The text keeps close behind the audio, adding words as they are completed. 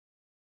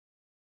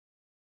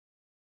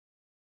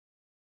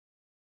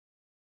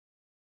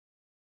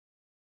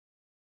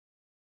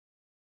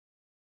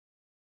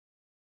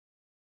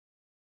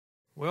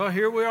Well,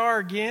 here we are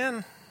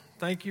again.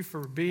 Thank you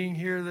for being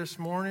here this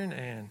morning,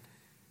 and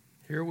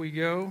here we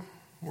go.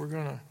 We're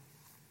going to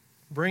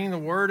bring the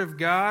Word of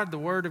God. The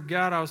Word of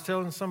God, I was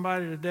telling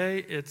somebody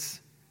today, it's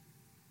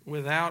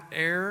without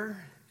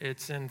error,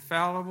 it's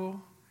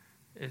infallible,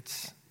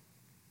 it's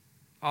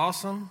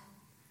awesome,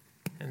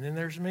 and then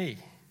there's me.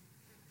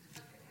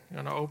 I'm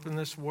going to open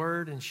this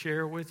Word and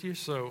share with you,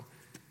 so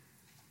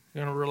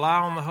I'm going to rely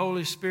on the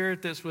Holy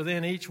Spirit that's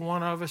within each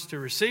one of us to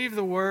receive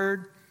the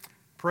Word.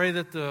 Pray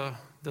that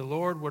the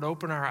Lord would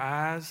open our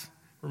eyes,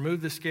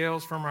 remove the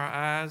scales from our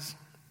eyes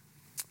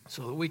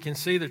so that we can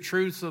see the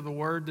truths of the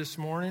Word this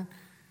morning.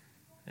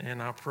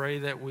 And I pray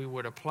that we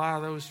would apply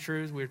those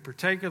truths, we'd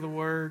partake of the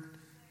Word,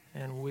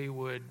 and we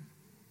would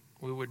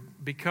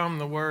become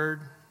the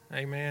Word.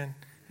 Amen.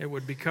 It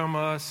would become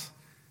us.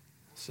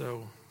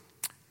 So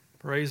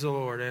praise the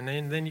Lord. And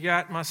then you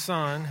got my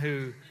son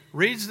who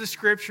reads the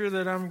scripture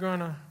that I'm going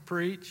to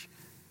preach,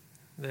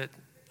 that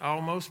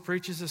almost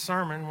preaches a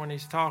sermon when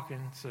he's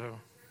talking, so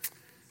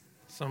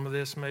some of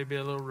this may be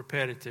a little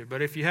repetitive.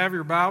 But if you have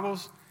your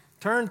Bibles,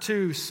 turn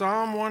to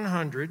Psalm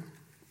 100.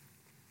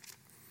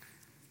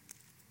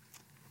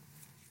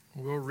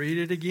 We'll read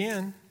it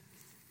again.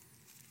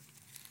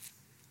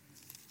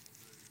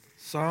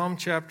 Psalm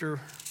chapter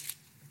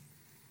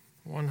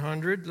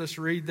 100. Let's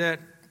read that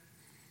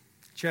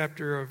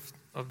chapter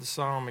of the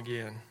psalm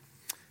again.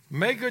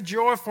 Make a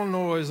joyful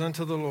noise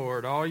unto the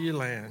Lord, all ye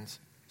lands.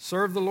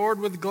 Serve the Lord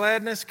with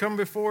gladness. Come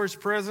before his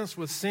presence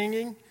with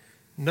singing.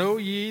 Know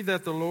ye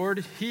that the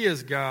Lord, he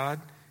is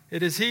God.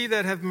 It is he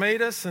that hath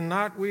made us, and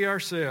not we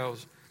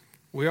ourselves.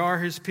 We are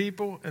his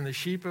people, and the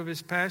sheep of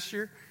his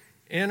pasture.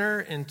 Enter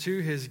into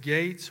his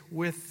gates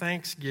with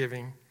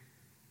thanksgiving,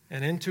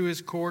 and into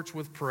his courts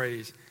with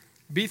praise.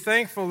 Be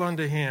thankful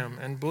unto him,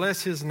 and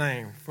bless his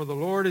name. For the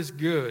Lord is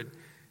good.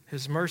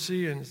 His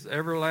mercy is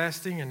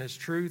everlasting, and his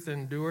truth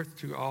endureth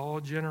to all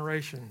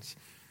generations.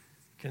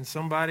 Can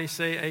somebody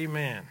say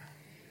amen?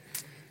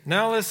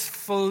 Now let's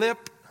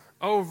flip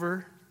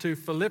over to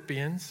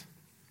Philippians.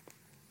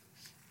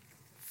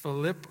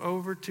 Flip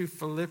over to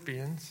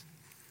Philippians.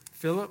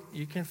 Philip,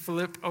 you can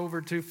flip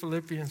over to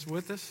Philippians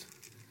with us.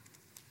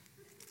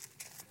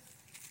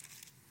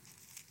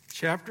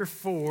 Chapter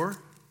 4.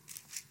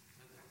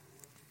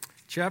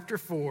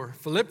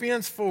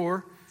 Philippians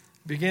 4,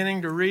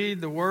 beginning to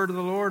read the word of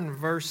the Lord in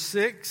verse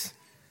 6.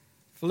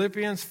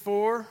 Philippians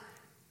 4.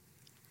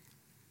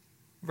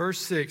 Verse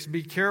 6,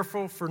 be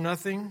careful for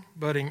nothing,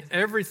 but in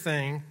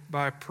everything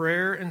by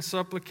prayer and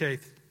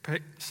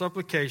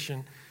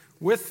supplication,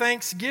 with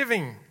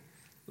thanksgiving,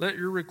 let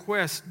your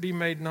requests be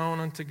made known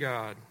unto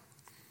God.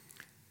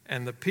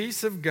 And the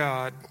peace of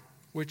God,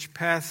 which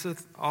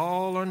passeth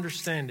all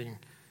understanding,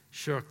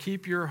 shall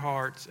keep your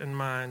hearts and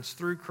minds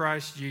through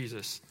Christ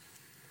Jesus.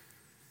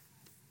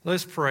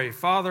 Let's pray.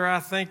 Father, I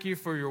thank you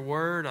for your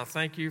word. I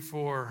thank you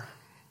for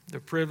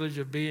the privilege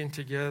of being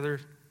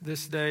together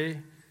this day.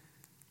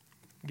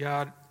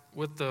 God,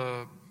 with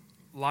the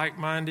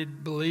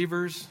like-minded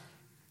believers,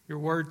 your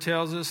word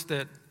tells us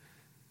that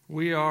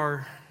we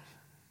are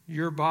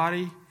your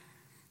body.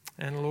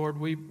 And Lord,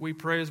 we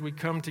pray as we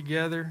come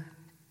together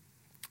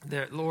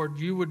that, Lord,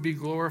 you would be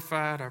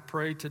glorified. I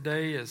pray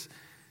today, as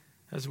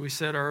we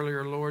said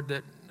earlier, Lord,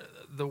 that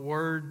the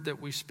word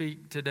that we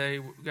speak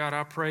today, God,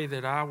 I pray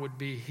that I would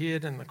be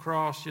hid in the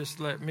cross. Just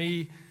let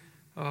me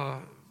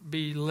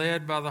be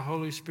led by the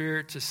Holy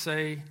Spirit to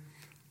say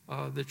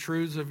the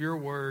truths of your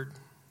word.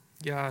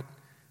 God,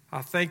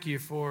 I thank you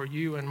for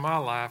you in my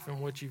life and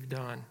what you've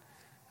done.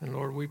 And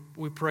Lord,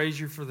 we praise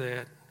you for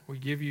that. We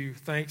give you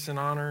thanks and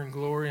honor and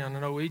glory. And I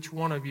know each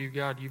one of you,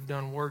 God, you've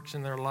done works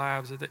in their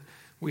lives that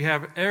we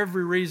have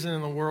every reason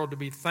in the world to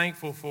be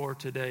thankful for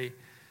today.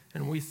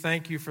 And we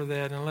thank you for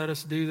that. And let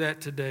us do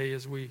that today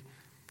as we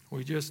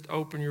just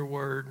open your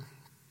word.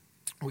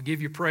 We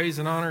give you praise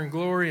and honor and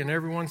glory. And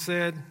everyone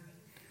said,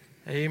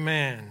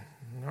 amen.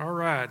 All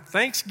right.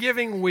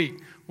 Thanksgiving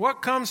week.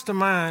 What comes to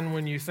mind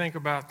when you think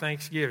about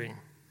Thanksgiving?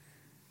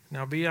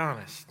 Now be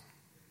honest.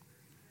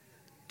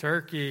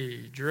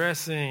 Turkey,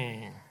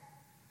 dressing,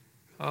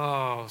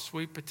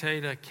 sweet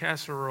potato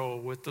casserole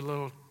with the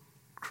little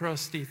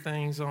crusty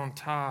things on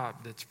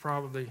top that's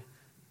probably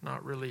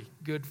not really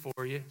good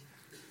for you.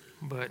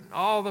 But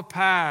all the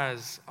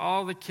pies,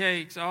 all the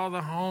cakes, all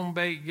the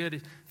home-baked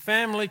goodies,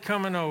 family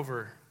coming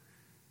over.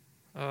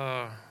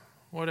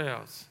 What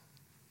else?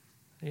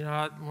 You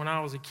know, when I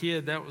was a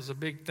kid, that was a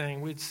big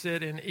thing. We'd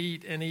sit and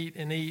eat and eat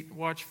and eat,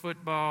 watch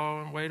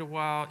football and wait a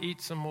while,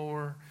 eat some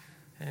more,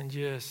 and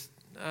just,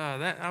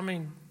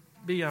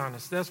 be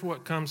honest, that's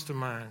what comes to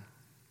mind.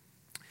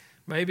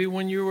 Maybe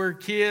when you were a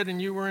kid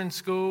and you were in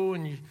school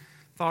and you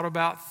thought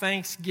about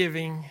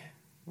Thanksgiving,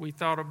 we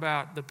thought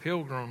about the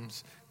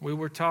Pilgrims. We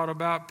were taught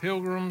about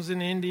Pilgrims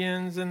and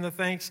Indians and the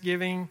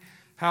Thanksgiving,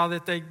 how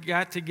that they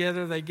got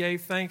together, they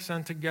gave thanks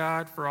unto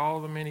God for all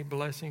the many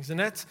blessings. And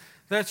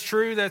that's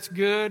true, that's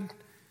good.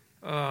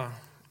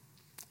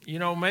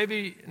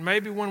 Maybe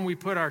when we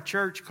put our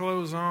church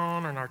clothes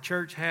on and our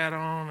church hat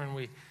on and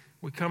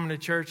we come to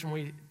church and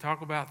we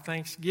talk about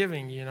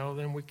Thanksgiving,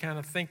 then we kind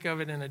of think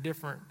of it in a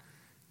different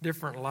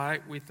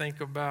light. We think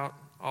about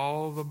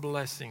all the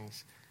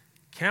blessings.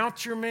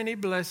 Count your many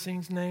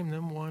blessings, name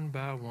them one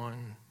by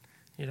one.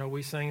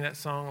 We sang that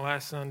song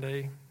last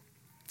Sunday.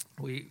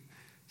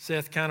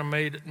 Seth kind of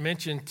made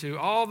mention to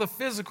all the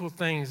physical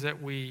things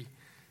that we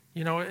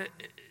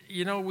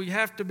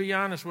have to be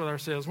honest with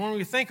ourselves. When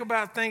we think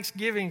about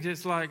Thanksgiving,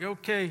 it's like,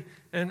 okay,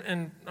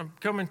 and I'm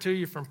coming to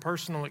you from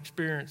personal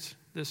experience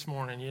this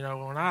morning.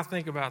 When I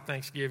think about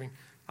Thanksgiving,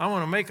 I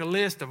want to make a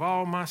list of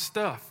all my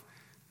stuff.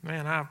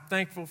 Man, I'm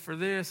thankful for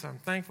this, I'm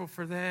thankful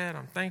for that,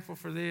 I'm thankful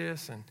for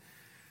this.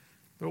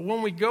 But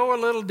when we go a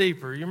little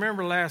deeper, you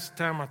remember last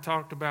time I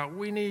talked about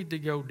we need to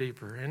go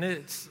deeper. And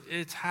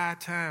it's high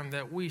time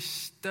that we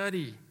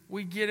study,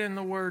 we get in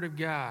the Word of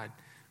God.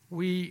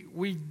 We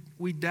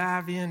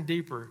dive in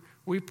deeper.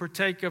 We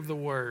partake of the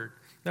Word.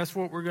 That's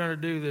what we're going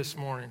to do this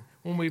morning.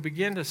 When we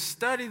begin to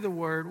study the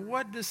Word,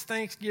 what does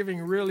Thanksgiving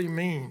really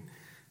mean?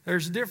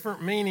 There's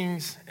different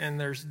meanings and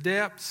there's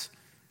depths.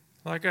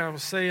 Like I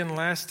was saying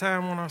last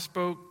time when I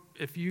spoke,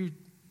 if you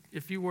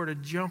were to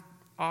jump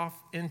off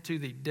into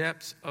the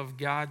depths of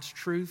God's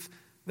truth,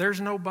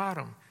 there's no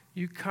bottom.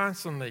 You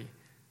constantly,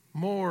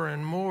 more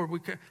and more.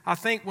 I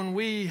think when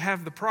we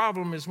have the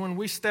problem is when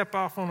we step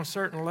off on a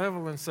certain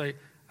level and say,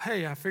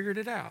 hey, I figured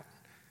it out.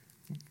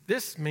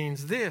 This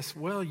means this.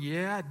 Well,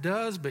 yeah, it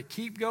does, but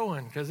keep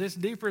going because it's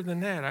deeper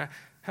than that.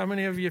 How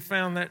many of you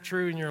found that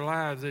true in your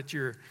lives that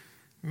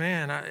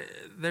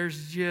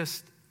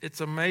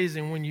it's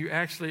amazing when you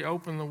actually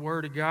open the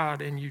Word of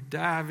God and you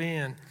dive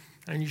in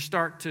and you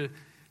start to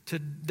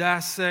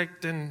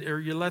dissect or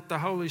you let the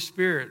Holy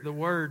Spirit, the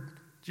Word,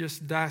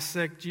 just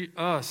dissect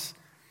us.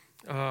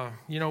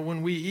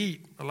 When we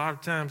eat, a lot of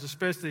times,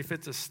 especially if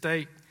it's a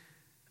steak,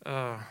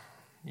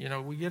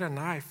 we get a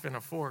knife and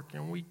a fork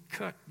and we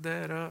cut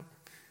that up.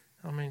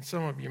 I mean,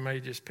 some of you may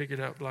just pick it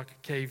up like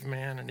a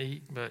caveman and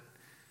eat, but,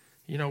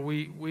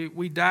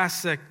 we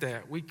dissect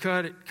that. We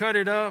cut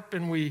it up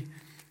and we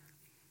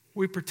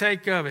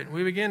partake of it.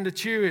 We begin to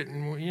chew it.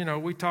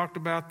 And, we talked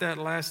about that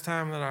last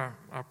time that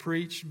I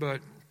preached.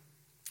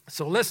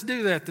 So let's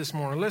do that this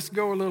morning. Let's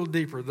go a little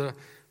deeper.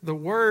 The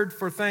word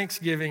for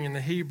Thanksgiving in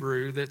the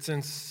Hebrew that's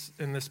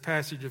in this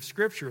passage of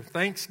Scripture,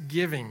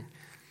 thanksgiving.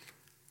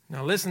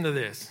 Now listen to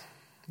this.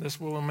 This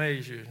will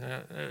amaze you.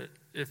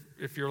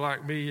 If you're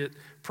like me,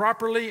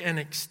 properly an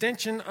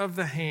extension of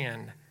the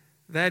hand,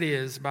 that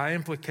is, by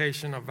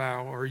implication, a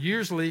vow, or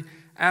usually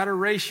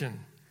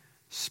adoration,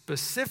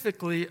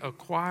 specifically a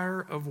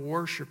choir of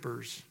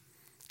worshipers,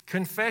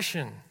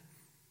 confession,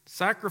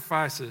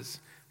 sacrifices,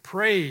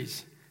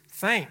 praise,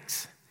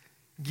 thanks,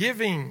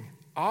 giving,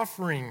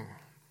 offering.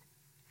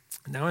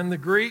 Now in the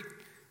Greek,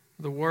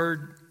 the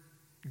word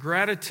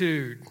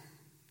gratitude,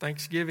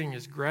 Thanksgiving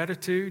is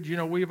gratitude.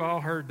 We've all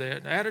heard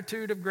that.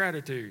 Attitude of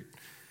gratitude.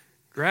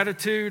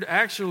 Gratitude,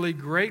 actually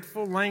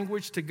grateful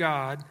language to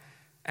God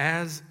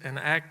as an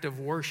act of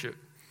worship.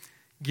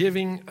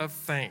 Giving of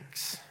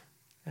thanks.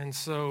 And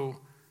so,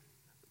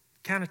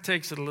 kind of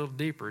takes it a little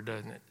deeper,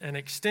 doesn't it? An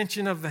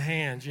extension of the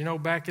hands.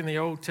 Back in the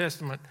Old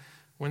Testament,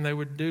 when they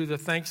would do the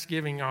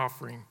Thanksgiving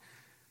offering,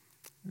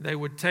 they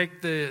would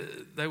take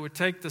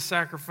the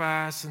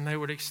sacrifice and they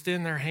would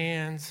extend their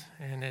hands,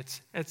 and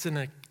it's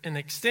an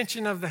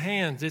extension of the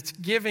hands. It's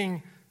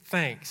giving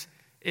thanks.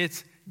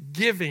 It's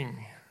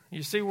giving.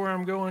 You see where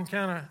I'm going?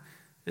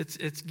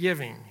 It's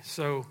giving.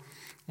 So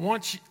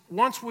once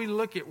we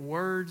look at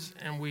words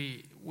and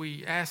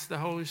we ask the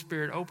Holy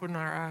Spirit, open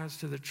our eyes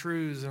to the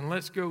truths, and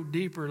let's go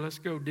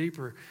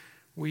deeper.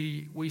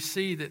 We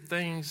see that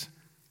things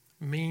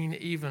mean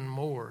even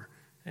more.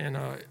 And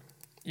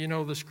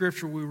the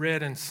scripture we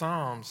read in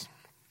Psalms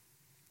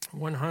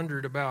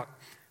 100 about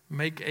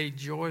make a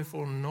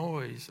joyful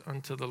noise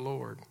unto the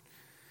Lord.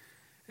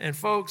 And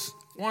folks,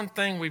 one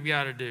thing we've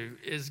got to do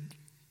is,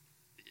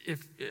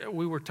 if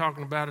we were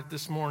talking about it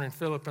this morning,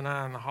 Philip and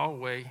I in the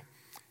hallway,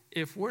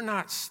 if we're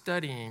not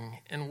studying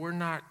and we're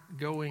not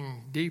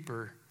going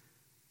deeper,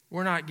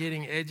 we're not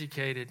getting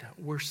educated,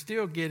 we're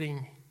still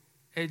getting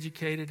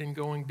educated and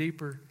going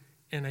deeper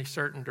in a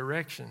certain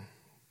direction.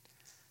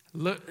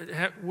 Look,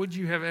 would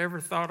you have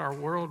ever thought our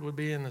world would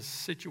be in the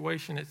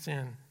situation it's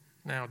in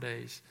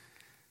nowadays?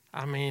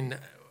 I mean,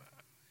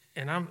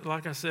 and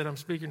I'm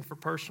speaking for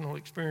personal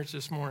experience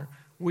this morning.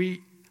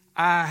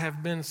 I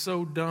have been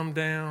so dumbed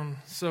down,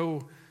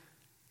 so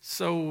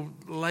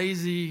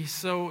lazy,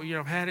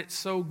 I've had it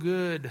so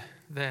good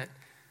that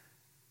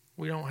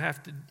we don't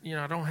have to,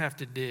 I don't have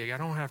to dig, I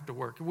don't have to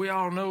work. We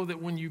all know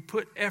that when you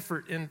put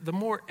effort in, the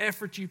more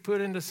effort you put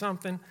into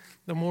something,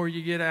 the more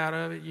you get out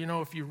of it.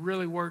 If you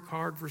really work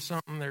hard for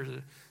something, there's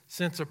a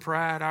sense of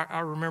pride. I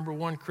remember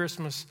one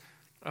Christmas,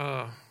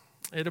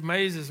 it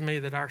amazes me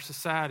that our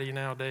society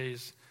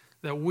nowadays,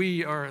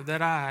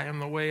 that I am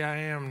the way I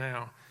am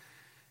now.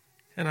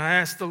 And I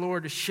asked the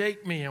Lord to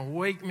shake me and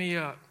wake me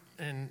up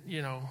and,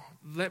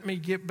 let me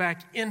get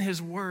back in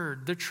His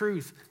Word, the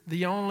truth,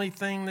 the only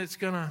thing that's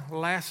going to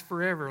last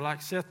forever,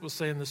 like Seth was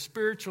saying, the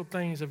spiritual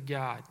things of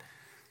God.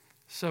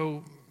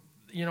 So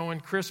in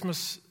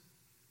Christmas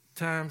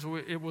times,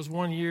 it was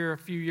one year, a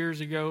few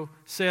years ago,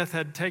 Seth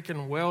had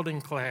taken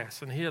welding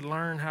class, and he had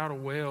learned how to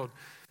weld.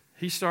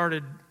 He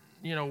started,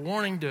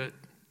 wanting to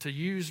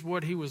use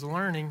what he was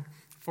learning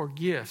for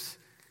gifts.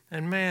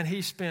 And man,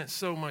 he spent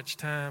so much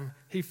time.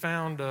 He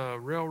found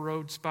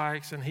railroad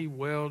spikes, and he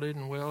welded,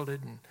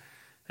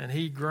 and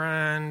he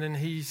grinded, and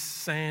he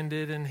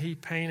sanded, and he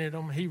painted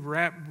them. He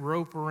wrapped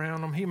rope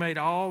around them. He made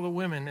all the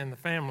women in the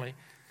family,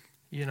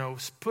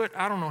 put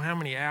I don't know how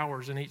many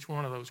hours in each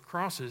one of those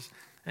crosses,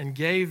 and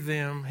gave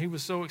them. He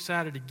was so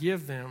excited to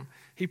give them.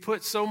 He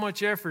put so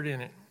much effort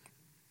in it.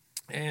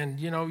 And,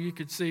 you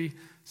could see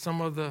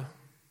some of the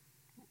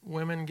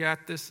women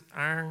got this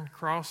iron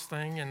cross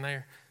thing, and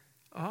they're,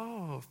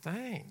 oh,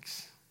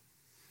 thanks.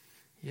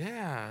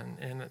 Yeah,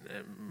 and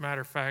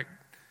matter of fact,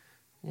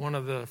 one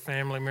of the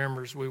family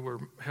members, we were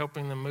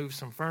helping them move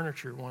some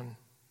furniture one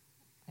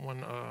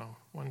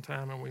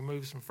time, and we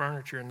moved some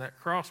furniture, and that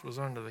cross was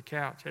under the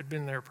couch. Had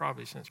been there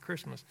probably since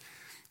Christmas.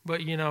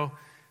 But,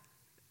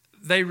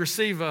 they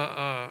receive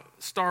a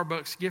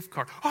Starbucks gift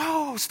card.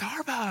 Oh,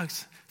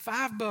 Starbucks,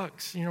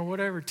 $5,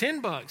 whatever,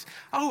 $10.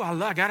 Oh,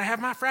 I got to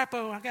have my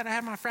Frappo. I got to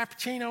have my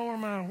Frappuccino or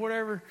my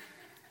whatever.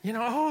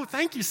 Oh,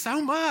 thank you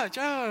so much.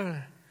 Oh.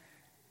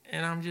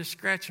 And I'm just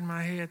scratching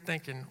my head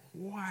thinking,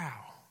 wow.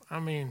 I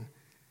mean,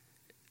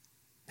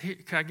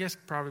 I guess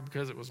probably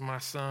because it was my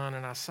son,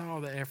 and I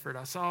saw the effort.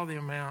 I saw the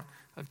amount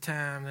of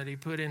time that he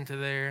put into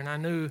there, and I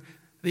knew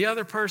the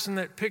other person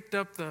that picked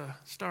up the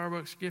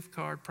Starbucks gift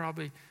card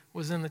probably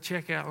was in the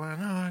checkout line.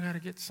 Oh, I got to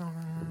get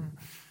something.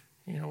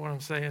 You know what I'm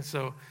saying?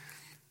 So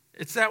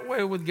it's that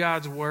way with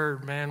God's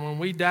Word, man. When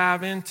we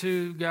dive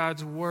into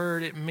God's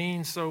Word, it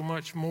means so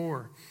much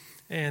more.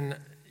 And,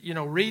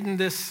 reading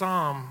this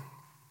Psalm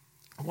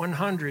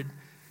 100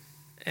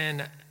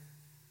 and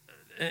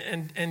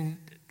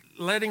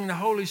letting the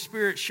Holy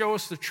Spirit show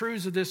us the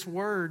truths of this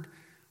Word,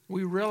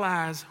 we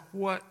realize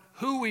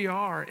who we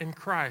are in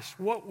Christ,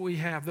 what we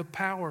have, the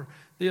power,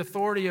 the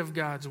authority of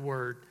God's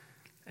Word.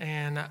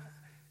 And,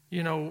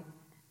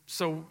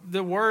 so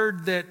the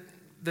word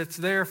that's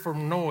there for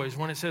noise,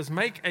 when it says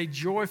make a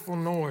joyful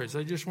noise,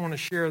 I just want to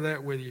share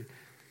that with you.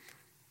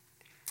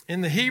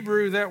 In the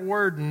Hebrew, that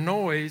word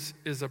noise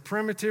is a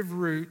primitive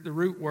root, the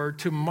root word,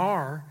 to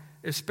mar,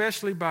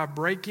 especially by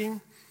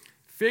breaking,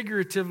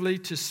 figuratively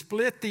to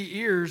split the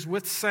ears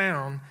with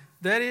sound,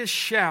 that is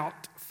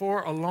shout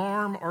for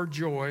alarm or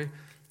joy,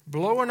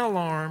 blow an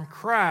alarm,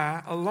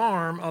 cry,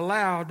 alarm,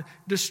 aloud,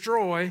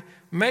 destroy,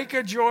 make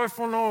a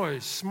joyful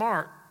noise,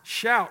 smart,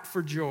 shout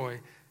for joy,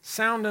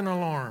 sound an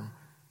alarm,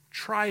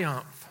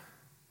 triumph.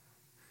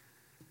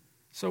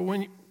 So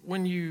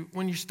when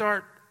you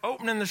start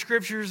opening the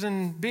Scriptures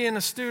and being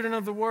a student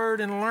of the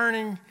Word and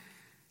learning,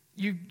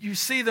 you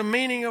see the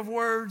meaning of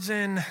words,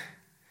 and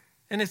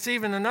it's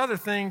even another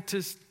thing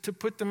to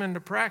put them into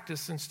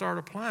practice and start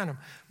applying them.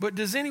 But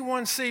does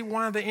anyone see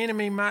why the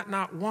enemy might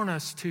not want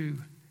us to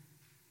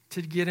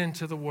get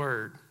into the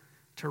Word,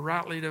 to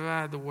rightly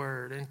divide the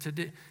Word,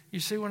 and you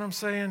see what I'm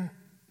saying?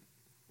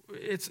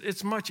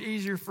 It's much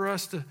easier for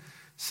us to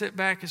sit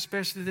back,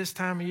 especially this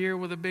time of year,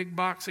 with a big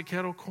box of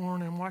kettle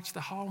corn and watch the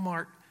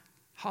Hallmark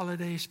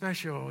holiday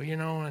special,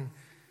 and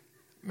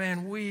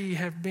man,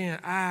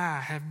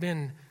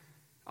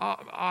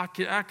 I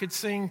could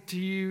sing to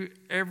you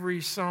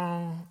every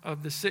song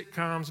of the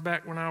sitcoms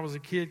back when I was a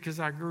kid, because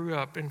I grew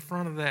up in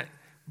front of that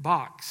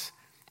box,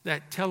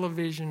 that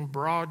television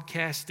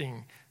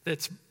broadcasting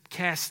that's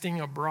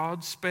casting a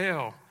broad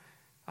spell.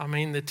 I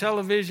mean, the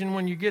television,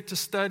 when you get to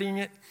studying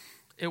it,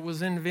 it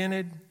was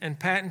invented and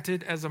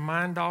patented as a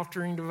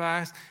mind-altering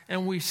device,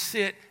 and we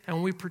sit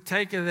and we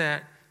partake of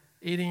that,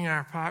 eating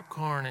our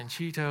popcorn and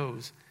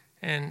Cheetos,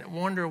 and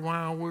wonder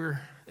why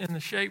we're in the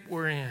shape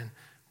we're in,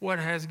 what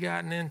has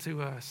gotten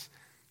into us.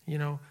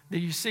 Do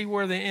you see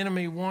where the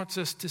enemy wants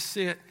us to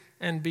sit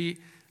and be?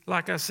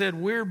 Like I said,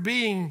 we're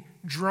being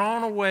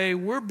drawn away,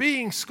 we're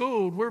being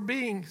schooled, we're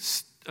being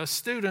a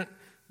student,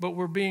 but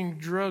we're being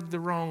drugged the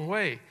wrong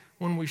way.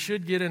 When we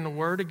should get in the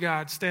Word of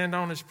God, stand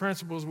on His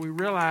principles, we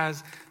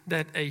realize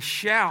that a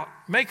shout,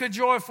 make a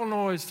joyful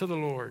noise to the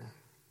Lord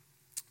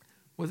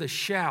with a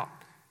shout.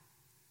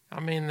 I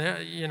mean,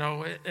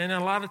 and a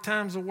lot of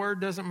times the Word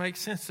doesn't make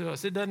sense to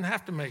us. It doesn't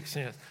have to make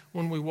sense.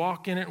 When we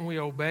walk in it and we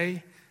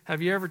obey.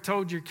 Have you ever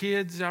told your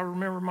kids, I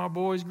remember my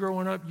boys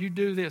growing up, you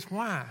do this.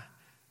 Why?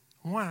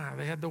 Why?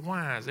 They had the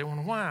whys. They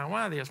went,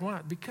 why this?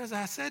 Why? Because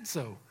I said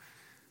so.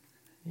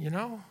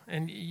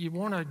 And you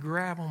want to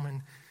grab them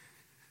and,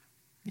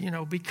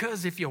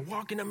 because if you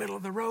walk in the middle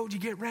of the road, you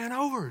get ran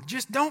over.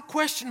 Just don't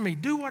question me.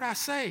 Do what I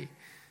say.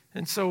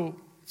 And so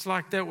it's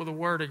like that with the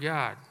Word of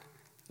God.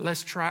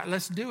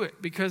 Let's do it,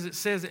 because it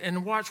says it,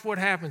 and watch what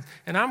happens.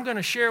 And I'm going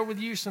to share with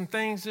you some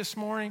things this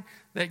morning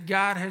that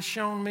God has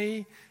shown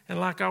me. And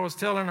like I was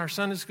telling our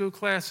Sunday school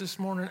class this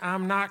morning,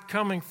 I'm not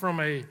coming from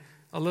a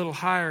little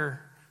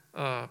higher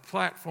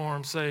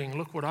platform saying,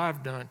 look what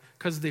I've done.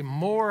 Because the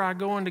more I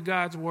go into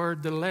God's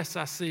Word, the less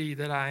I see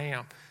that I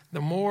am. The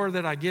more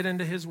that I get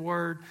into His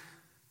Word,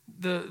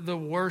 the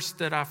worst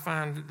that I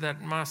find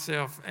that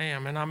myself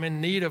am, and I'm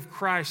in need of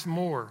Christ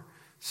more.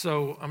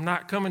 So I'm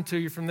not coming to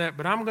you from that,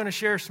 but I'm going to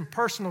share some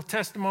personal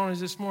testimonies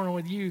this morning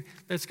with you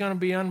that's going to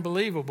be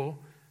unbelievable,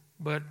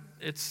 but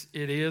it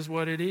is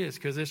what it is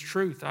because it's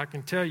truth. I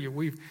can tell you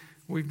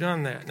we've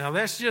done that. Now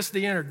that's just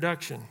the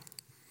introduction.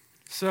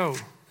 So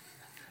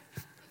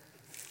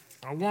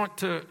I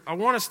want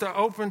us to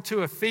open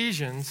to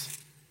Ephesians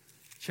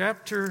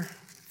chapter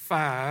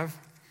 5.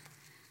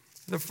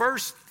 The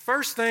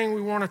first thing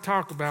we want to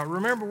talk about,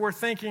 remember we're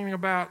thinking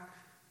about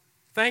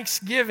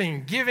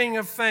thanksgiving, giving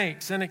of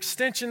thanks, an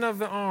extension of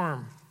the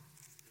arm.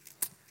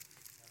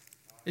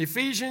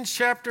 Ephesians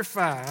chapter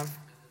 5,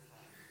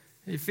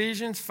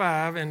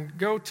 and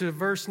go to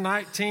verse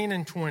 19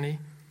 and 20.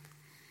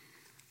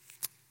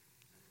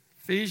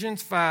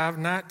 Ephesians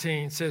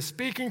 5:19 says,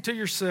 speaking to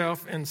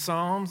yourself in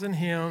psalms and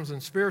hymns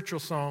and spiritual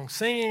songs,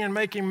 singing and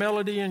making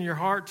melody in your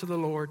heart to the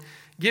Lord,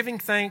 giving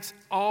thanks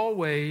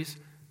always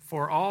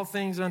for all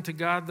things unto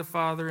God the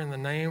Father in the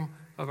name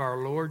of our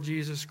Lord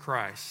Jesus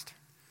Christ.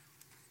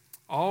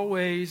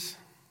 Always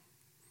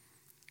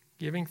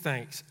giving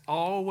thanks.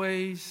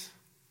 Always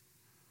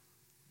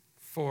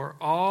for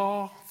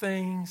all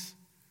things.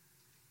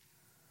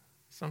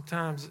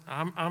 Sometimes,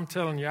 I'm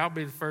telling you, I'll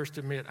be the first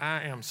to admit,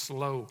 I am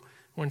slow.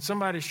 When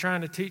somebody's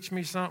trying to teach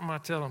me something, I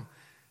tell them,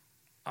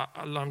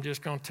 I'm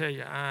just going to tell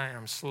you, I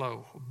am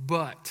slow.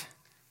 But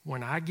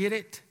when I get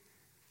it,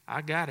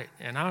 I got it.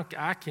 And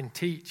I can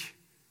teach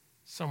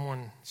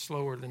someone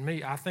slower than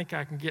me. I think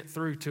I can get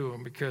through to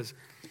them because,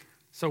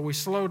 so we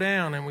slow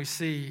down and we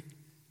see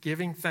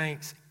giving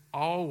thanks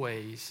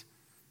always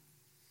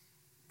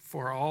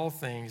for all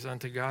things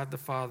unto God the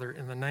Father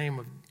in the name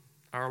of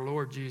our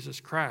Lord Jesus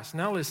Christ.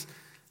 Now let's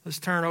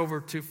turn over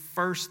to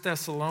 1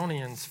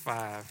 Thessalonians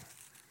 5.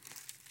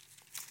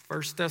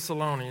 1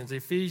 Thessalonians,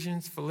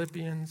 Ephesians,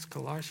 Philippians,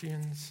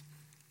 Colossians,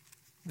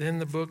 then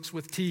the books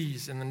with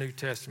T's in the New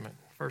Testament.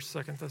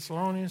 1st, 2nd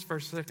Thessalonians,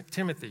 1st, 2nd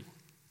Timothy.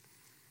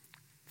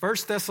 1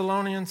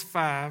 Thessalonians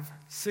 5,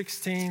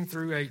 16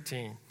 through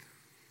 18.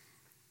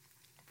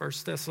 1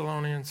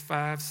 Thessalonians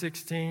 5,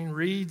 16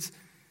 reads,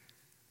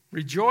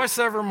 rejoice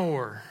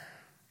evermore,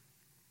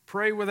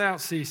 pray without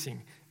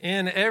ceasing,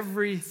 in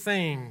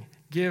everything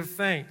give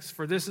thanks,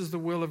 for this is the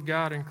will of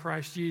God in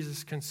Christ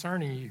Jesus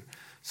concerning you.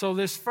 So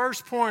this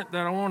first point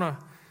that I want to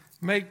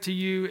make to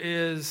you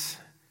is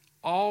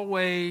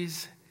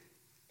always,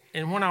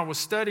 and when I was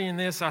studying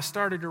this, I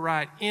started to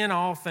write in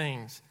all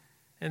things.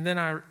 And then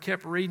I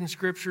kept reading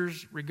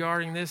scriptures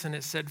regarding this, and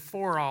it said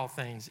for all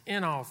things,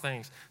 in all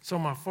things. So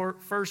my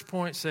first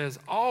point says,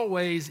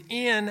 always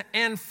in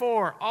and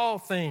for all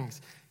things,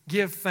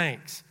 give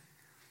thanks.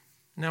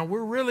 Now,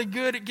 we're really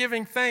good at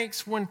giving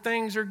thanks when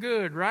things are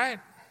good, right?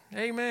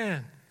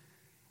 Amen.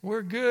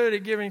 We're good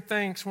at giving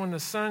thanks when the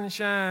sun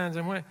shines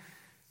and when,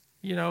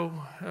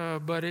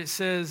 but it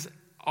says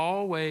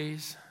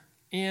always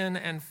in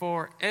and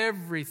for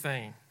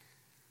everything.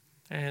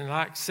 And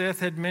like Seth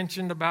had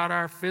mentioned about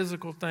our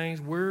physical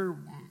things,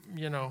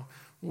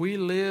 we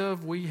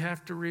live, we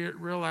have to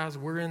realize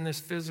we're in this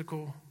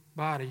physical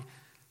body.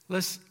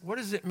 What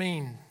does it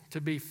mean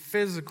to be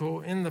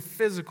physical in the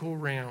physical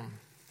realm?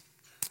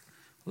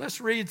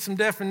 Let's read some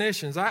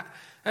definitions.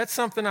 That's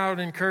something I would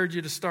encourage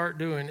you to start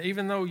doing.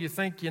 Even though you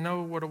think you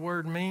know what a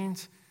word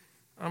means,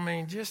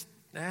 just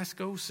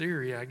ask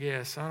Siri, I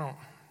guess.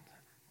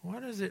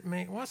 What does it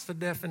mean? What's the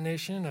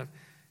definition of...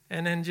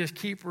 And then just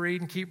keep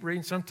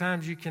reading.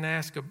 Sometimes you can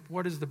ask,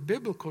 what is the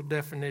biblical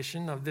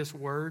definition of this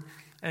word?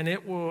 And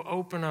it will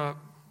open up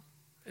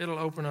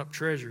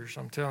treasures,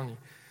 I'm telling you.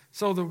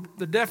 So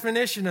the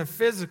definition of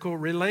physical,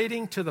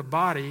 relating to the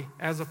body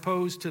as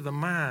opposed to the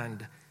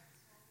mind.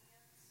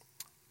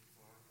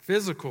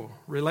 Physical,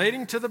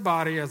 relating to the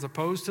body as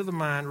opposed to the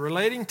mind.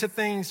 Relating to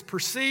things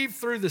perceived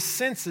through the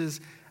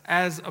senses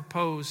as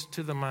opposed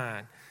to the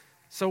mind.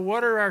 So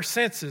what are our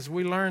senses?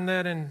 We learned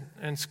that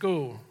in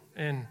school.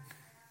 And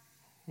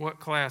what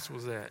class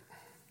was that?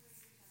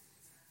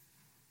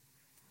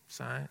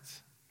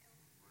 Science?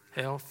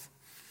 Health?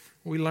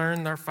 We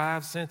learned our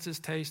 5 senses,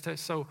 taste.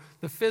 So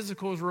the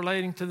physical is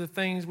relating to the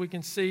things we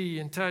can see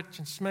and touch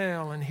and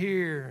smell and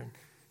hear and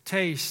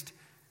taste.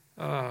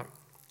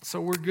 So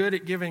we're good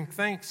at giving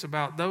thanks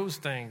about those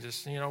things.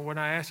 Just, when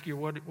I ask you,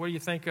 what do you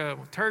think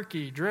of?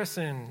 Turkey,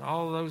 dressing,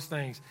 all of those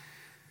things.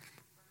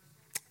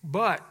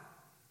 But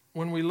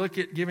when we look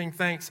at giving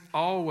thanks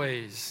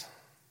always,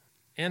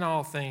 in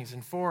all things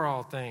and for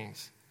all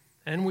things.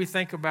 And we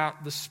think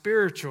about the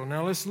spiritual.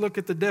 Now let's look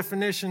at the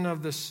definition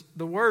of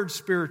the word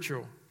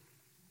spiritual.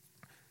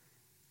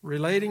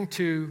 Relating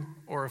to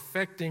or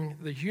affecting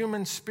the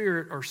human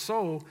spirit or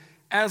soul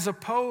as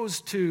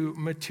opposed to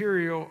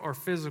material or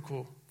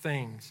physical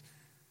things.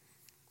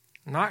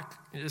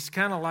 It's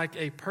kind of like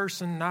a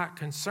person not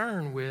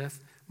concerned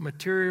with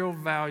material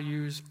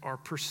values or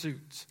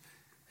pursuits.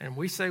 And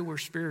we say we're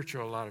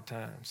spiritual a lot of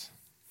times.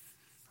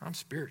 I'm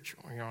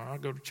spiritual. I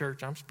go to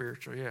church, I'm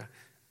spiritual, yeah.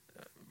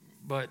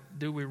 But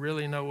do we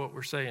really know what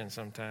we're saying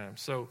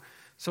sometimes? So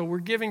we're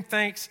giving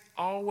thanks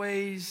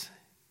always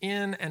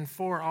in and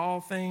for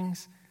all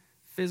things.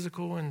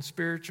 physical and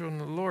spiritual. And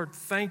the Lord,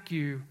 thank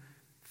you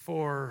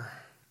for,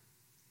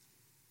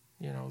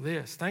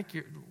 this. Thank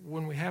you.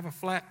 When we have a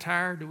flat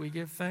tire, do we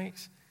give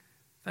thanks?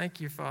 Thank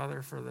you,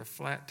 Father, for the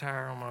flat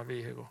tire on my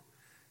vehicle.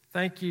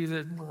 Thank you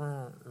that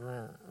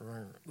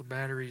the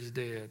battery's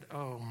dead.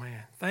 Oh,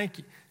 man. Thank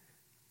you.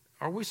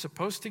 Are we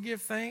supposed to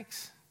give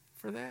thanks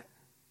for that?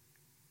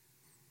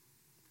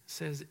 It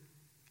says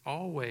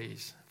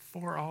always,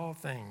 for all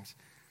things.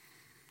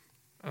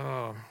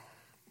 To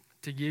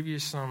give you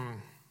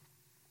some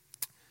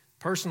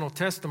personal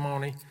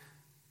testimony,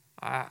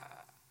 I've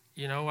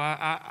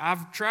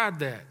tried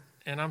that,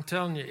 and I'm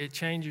telling you, it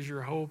changes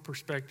your whole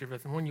perspective.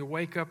 And when you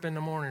wake up in the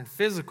morning,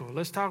 physical,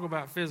 let's talk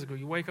about physical.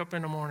 You wake up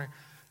in the morning,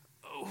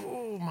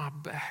 oh, my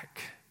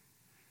back.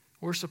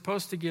 We're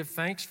supposed to give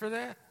thanks for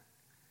that?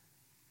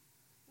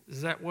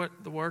 Is that what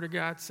the Word of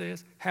God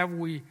says? Have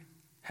we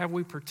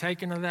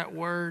partaken of that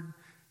Word,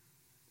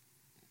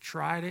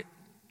 tried it,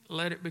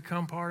 let it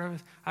become part of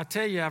us? I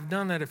tell you, I've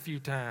done that a few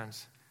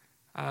times.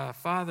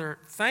 Father,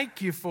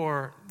 thank you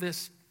for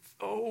this,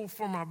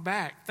 for my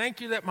back.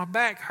 Thank you that my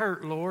back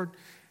hurt, Lord.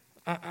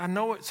 I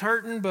know it's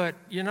hurting, but,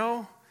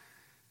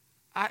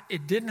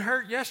 it didn't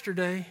hurt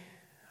yesterday.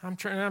 I'm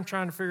trying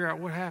to figure out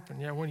what happened.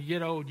 When you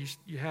get old,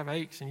 you have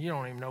aches, and you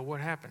don't even know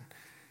what happened.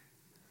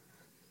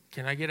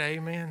 Can I get an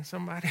amen,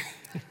 somebody?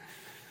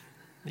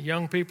 The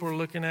young people are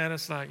looking at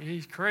us like,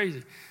 he's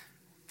crazy.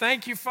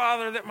 Thank you,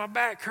 Father, that my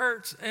back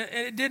hurts, and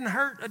it didn't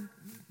hurt a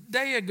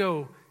day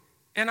ago.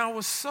 And I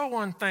was so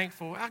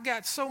unthankful. I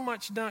got so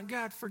much done.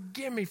 God,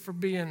 forgive me for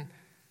being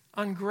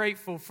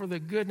ungrateful for the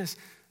goodness.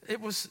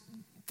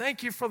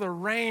 Thank you for the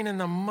rain and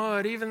the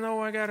mud, even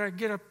though I got to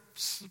get a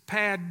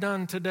pad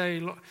done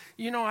today.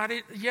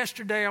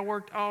 Yesterday I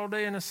worked all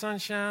day in the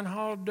sunshine,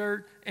 hauled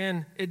dirt,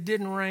 and it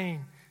didn't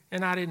rain.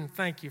 And I didn't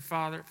thank you,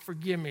 Father.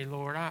 Forgive me,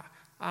 Lord.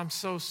 I'm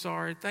so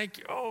sorry. Thank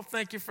you. Oh,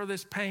 thank you for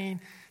this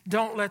pain.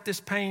 Don't let this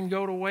pain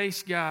go to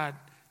waste, God.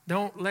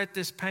 Don't let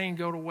this pain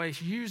go to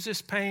waste. Use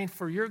this pain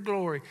for your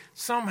glory.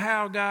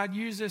 Somehow, God,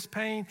 use this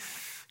pain.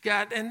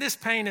 God, and this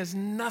pain is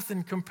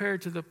nothing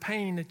compared to the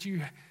pain that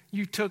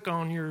you took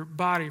on your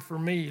body for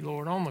me,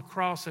 Lord, on the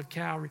cross of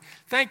Calvary.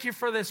 Thank you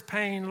for this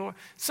pain, Lord.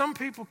 Some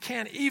people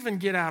can't even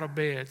get out of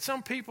bed.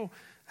 Some people,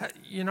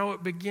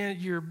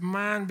 your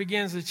mind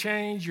begins to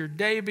change, your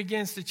day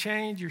begins to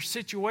change, your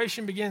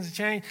situation begins to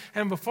change,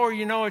 and before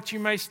you know it, you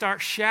may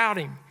start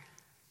shouting.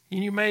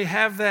 And you may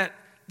have that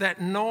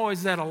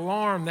noise, that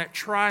alarm, that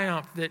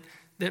triumph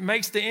that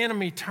makes the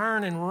enemy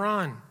turn and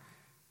run.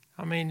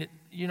 I mean,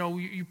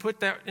 you put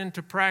that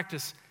into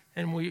practice,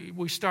 and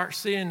we start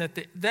seeing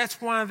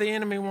that's why the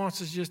enemy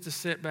wants us just to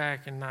sit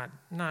back and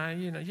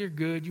you're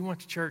good. You went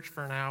to church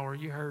for an hour.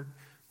 You heard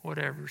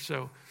whatever.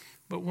 So,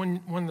 but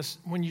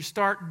when you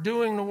start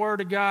doing the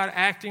Word of God,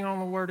 acting on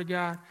the Word of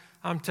God,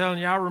 I'm telling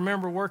you, I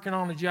remember working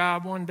on a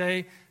job one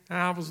day, and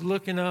I was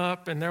looking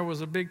up, and there was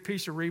a big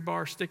piece of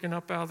rebar sticking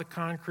up out of the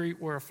concrete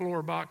where a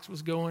floor box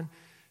was going,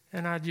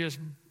 and I just,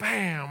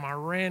 bam, I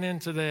ran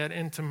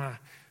into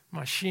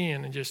my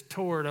shin and just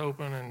tore it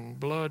open, and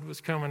blood was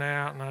coming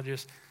out, and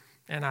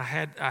I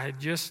had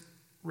just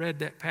read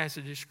that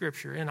passage of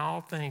Scripture, in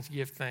all things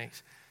give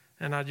thanks,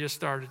 and I just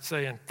started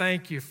saying,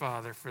 thank you,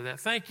 Father, for that.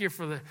 Thank you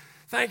for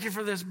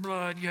this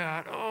blood,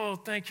 God. Oh,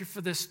 thank you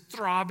for this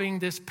throbbing,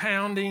 this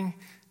pounding.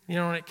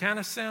 And it kind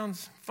of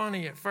sounds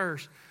funny at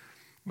first,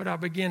 but I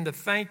began to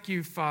thank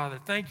you, Father.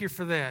 Thank you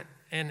for that.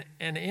 And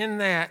in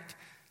that,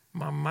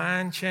 my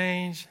mind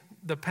changed.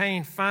 The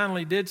pain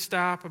finally did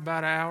stop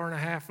about an hour and a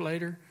half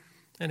later,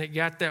 and it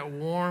got that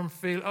warm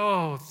feel.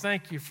 Oh,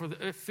 thank you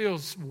it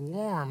feels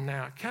warm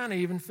now. It kind of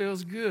even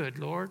feels good,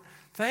 Lord.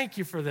 Thank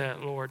you for that,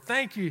 Lord.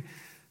 Thank you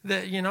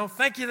that,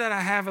 thank you that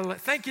I have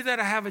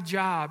a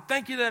job.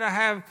 Thank you that I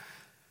have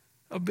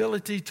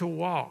ability to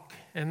walk,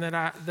 and that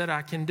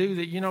I can do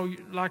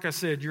that. Like I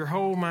said, your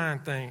whole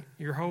mind thing,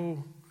 your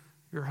whole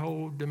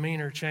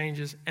demeanor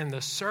changes, and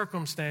the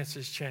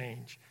circumstances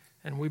change,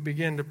 and we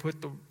begin to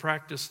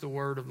practice the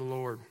word of the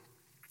Lord.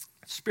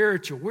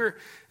 Spiritual.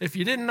 If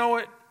you didn't know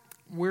it,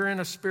 we're in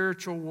a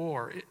spiritual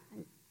war.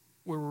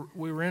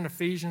 We were in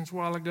Ephesians a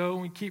while ago.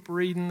 We keep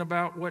reading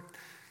about what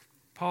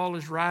Paul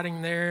is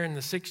writing there, and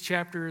the 6th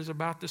chapter is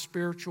about the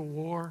spiritual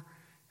war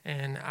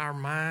and our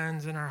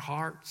minds and our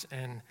hearts,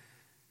 and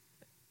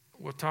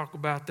we'll talk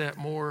about that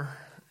more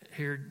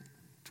here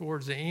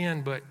towards the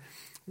end, but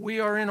we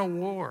are in a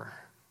war.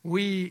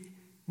 We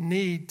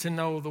need to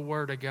know the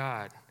Word of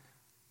God.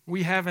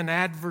 We have an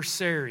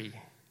adversary,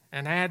 he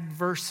adds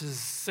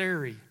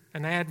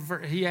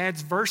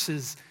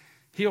verses.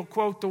 He'll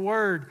quote the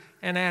Word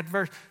and add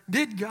verse.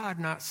 Did God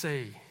not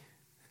say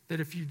that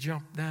if you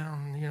jump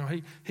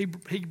down, he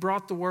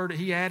brought the Word,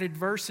 he added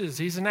verses.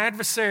 He's an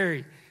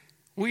adversary.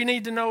 We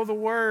need to know the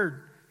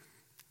Word.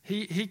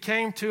 He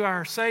came to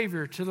our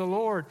Savior, to the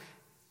Lord,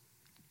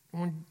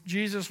 when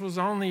Jesus was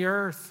on the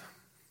earth,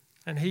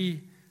 and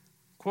he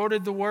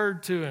quoted the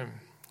Word to him,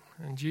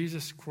 and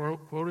Jesus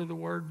quoted the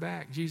Word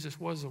back. Jesus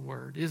was the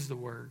Word, is the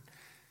Word.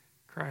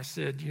 Christ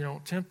said, you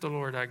don't tempt the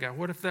Lord thy God.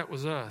 What if that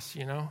was us,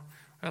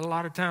 A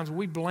lot of times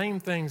we blame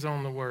things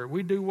on the Word.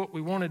 We do what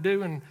we want to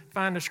do and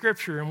find a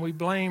scripture, and we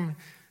blame,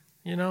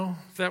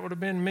 if that would have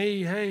been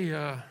me,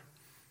 hey,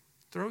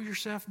 throw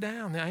yourself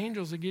down. The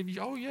angels will give you,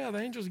 the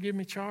angels will give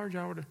me charge.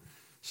 I would have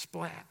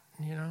splat.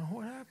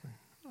 What happened?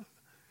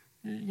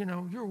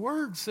 Your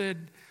Word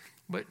said,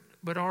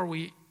 but are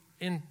we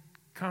in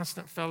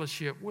constant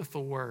fellowship with the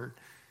Word?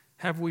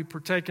 Have we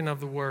partaken of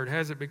the Word?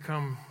 Has it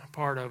become a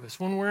part of us?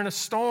 When we're in a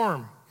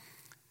storm,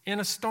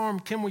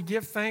 can we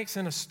give thanks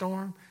in a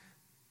storm?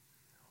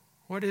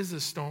 What is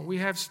a storm? We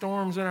have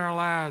storms in our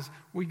lives.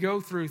 We go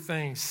through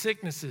things,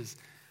 sicknesses.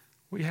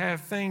 We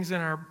have things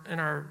in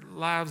our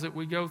lives that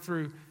we go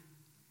through.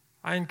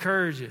 I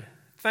encourage you.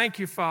 Thank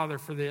you, Father,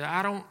 for this.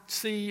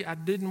 I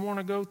didn't want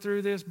to go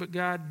through this, but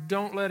God,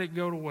 don't let it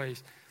go to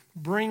waste.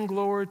 Bring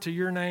glory to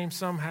your name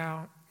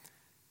somehow.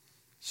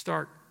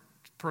 Start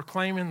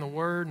proclaiming the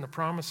word and the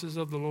promises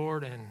of the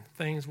Lord, and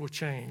things will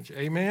change.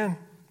 Amen.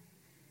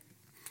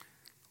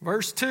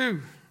 Verse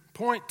 2,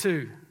 point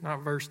 2,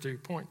 not verse 2,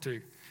 point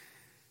 2.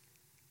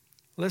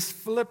 Let's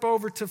flip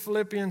over to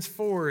Philippians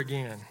 4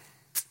 again.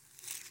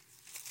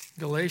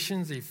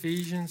 Galatians,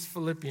 Ephesians,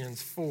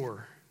 Philippians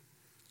 4.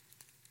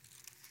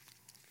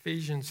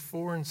 Ephesians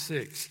 4 and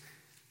 6.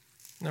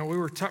 Now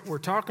we're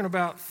talking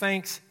about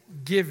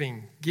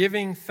thanksgiving,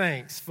 giving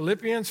thanks.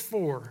 Philippians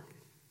 4,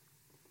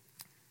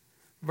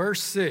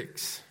 verse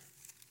 6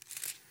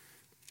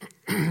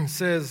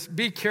 says,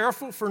 "Be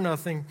careful for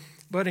nothing,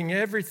 but in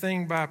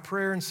everything by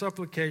prayer and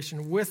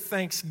supplication with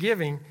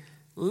thanksgiving,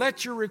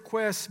 let your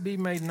requests be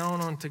made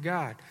known unto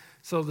God."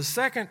 So the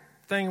second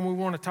thing we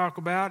want to talk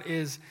about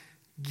is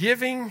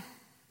giving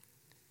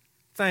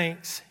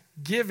thanks.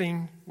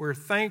 Giving, we're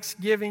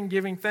thanksgiving,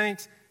 giving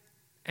thanks,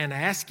 and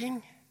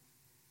asking.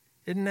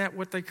 Isn't that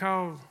what they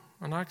call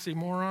an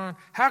oxymoron?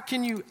 How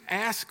can you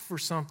ask for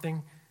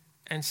something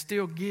and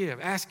still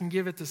give? Ask and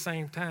give at the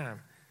same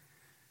time.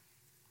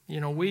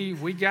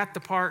 We got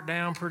the part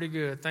down pretty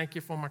good. Thank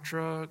you for my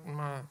truck and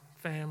my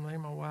family,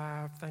 my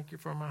wife. Thank you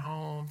for my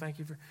home. Thank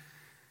you for...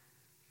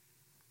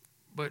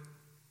 But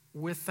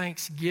with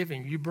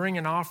thanksgiving, you bring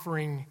an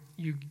offering,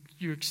 you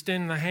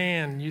extend the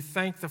hand, you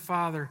thank the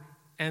Father,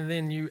 and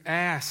then you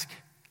ask,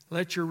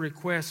 let your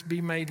requests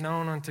be made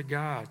known unto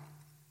God.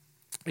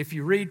 If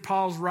you read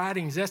Paul's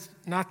writings, that's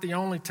not the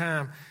only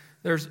time.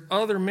 There's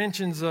other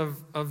mentions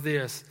of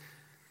this.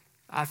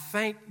 I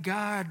thank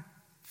God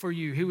for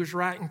you. He was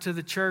writing to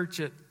the church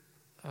at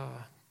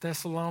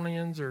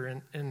Thessalonians,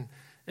 or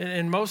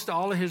in most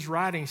all of his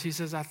writings, he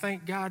says, I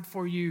thank God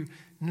for you,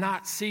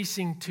 not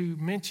ceasing to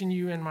mention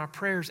you in my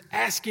prayers,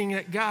 asking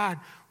that God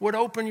would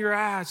open your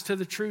eyes to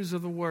the truths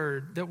of the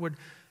word, that would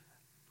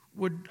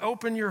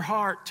open your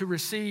heart to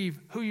receive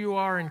who you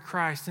are in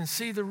Christ and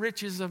see the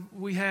riches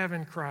we have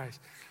in Christ.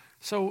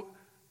 So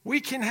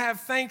we can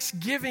have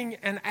thanksgiving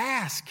and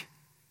ask.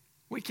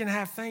 We can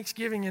have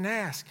thanksgiving and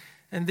ask.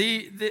 And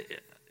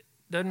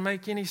doesn't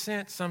make any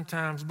sense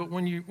sometimes, but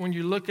when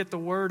you look at the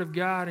Word of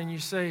God and you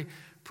say,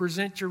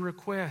 present your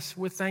requests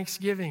with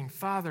thanksgiving.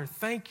 Father,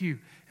 thank you.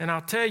 And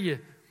I'll tell you,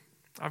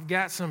 I've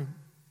got some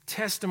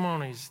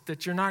testimonies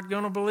that you're not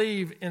going to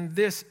believe in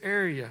this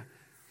area.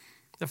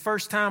 The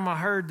first time I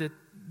heard that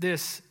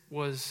this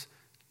was,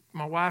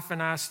 my wife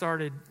and I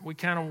we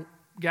kind of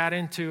got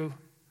into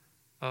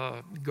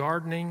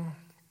gardening,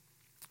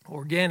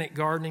 organic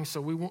gardening.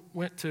 So we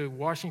went to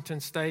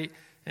Washington State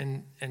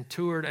and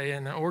toured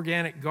an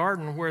organic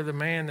garden where the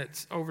man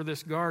that's over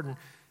this garden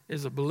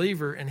is a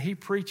believer, and he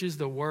preaches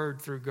the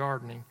word through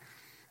gardening.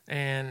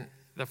 And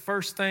that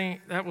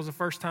was the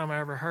first time I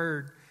ever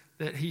heard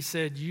that he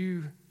said,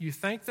 you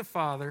thank the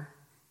Father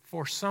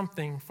for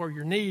something, for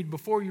your need,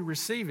 before you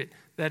receive it,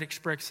 that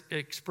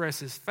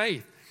expresses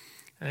faith.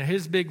 And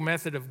his big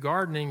method of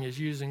gardening is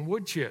using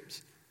wood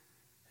chips.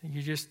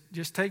 You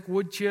just take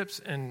wood chips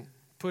and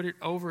put it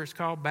over. It's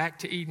called Back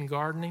to Eden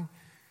gardening.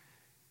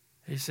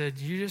 He said,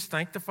 you just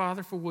thank the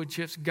Father for wood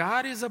chips.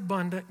 God is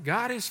abundant.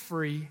 God is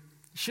free.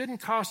 It shouldn't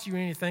cost you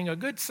anything. A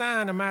good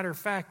sign, a matter of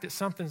fact, that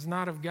something's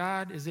not of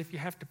God is if you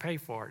have to pay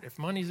for it. If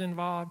money's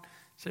involved,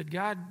 said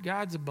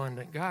God's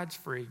abundant. God's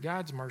free.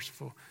 God's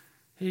merciful.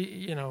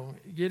 He,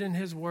 get in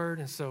his word.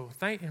 And so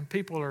and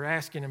people are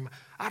asking him,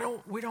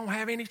 we don't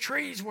have any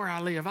trees where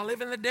I live. I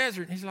live in the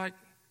desert. And he's like,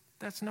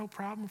 that's no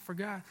problem for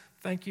God.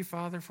 Thank you,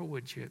 Father, for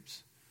wood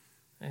chips.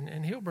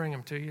 And he'll bring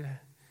them to you.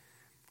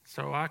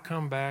 So I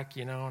come back,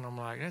 and I'm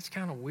like, that's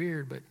kind of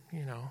weird, but,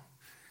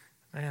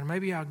 man,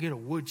 maybe I'll get a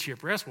wood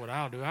chipper. That's what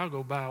I'll do. I'll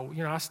go buy,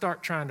 I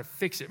start trying to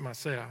fix it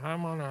myself.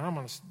 I'm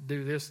gonna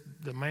do this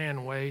the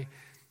man way.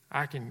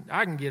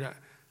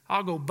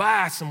 I'll go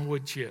buy some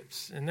wood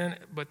chips.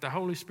 But the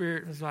Holy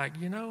Spirit was like,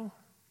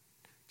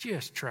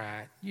 just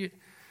try it.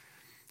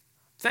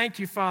 Thank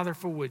you, Father,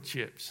 for wood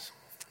chips.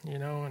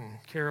 And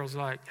Carol's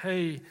like,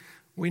 hey,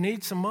 we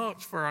need some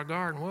mulch for our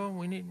garden.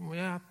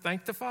 Well,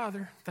 thank the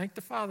Father. Thank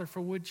the Father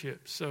for wood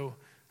chips. So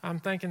I'm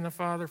thanking the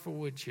Father for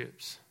wood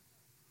chips.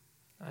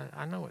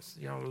 I know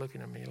y'all are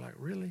looking at me like,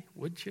 really?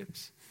 Wood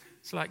chips?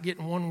 It's like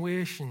getting one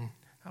wish, and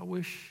I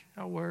wish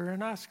I were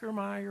an Oscar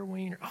Mayer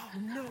wiener. Oh,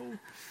 no.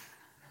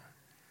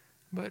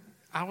 But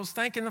I was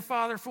thanking the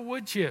Father for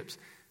wood chips.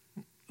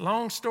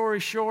 Long story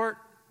short,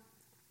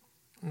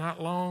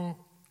 not long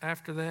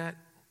after that,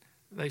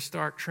 they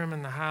start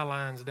trimming the high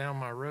lines down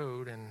my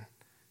road, and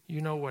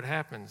you know what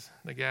happens.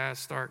 The guys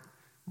start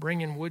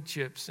bringing wood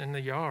chips in the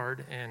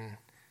yard, and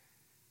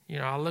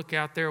I look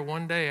out there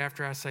one day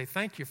after I say,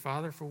 thank you,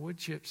 Father, for wood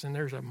chips, and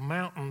there's a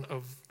mountain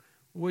of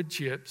wood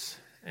chips,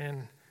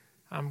 and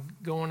I'm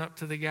going up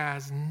to the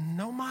guys,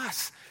 no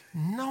mas,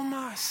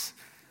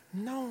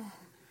 no.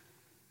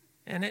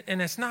 And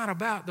it's not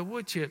about the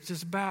wood chips,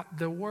 it's about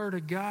the Word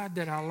of God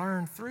that I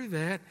learned through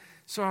that.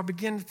 So I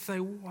begin to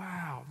say,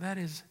 wow,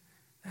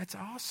 that's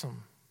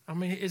awesome. I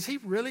mean, is He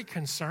really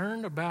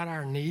concerned about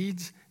our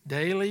needs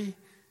daily?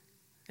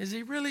 Is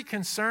He really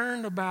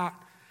concerned about...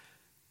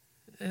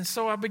 And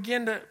so I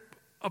begin to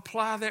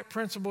apply that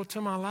principle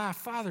to my life.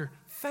 Father,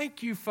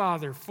 thank you,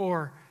 Father,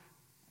 for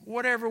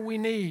whatever we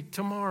need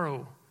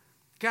tomorrow.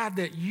 God,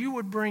 that you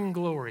would bring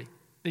glory,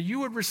 that you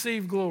would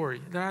receive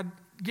glory, that I'd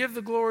give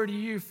the glory to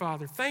you,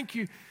 Father. Thank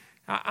you.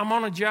 I'm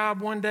on a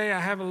job one day. I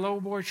have a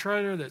lowboy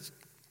trailer that's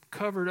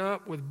covered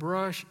up with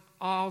brush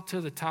all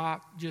to the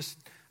top.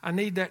 I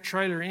need that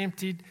trailer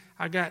emptied.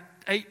 I got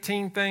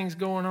 18 things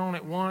going on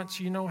at once.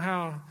 You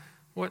know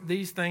what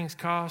these things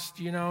cost.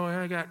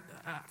 I got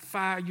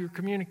 5. You're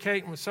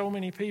communicating with so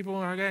many people.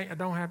 I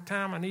don't have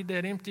time. I need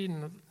that emptied.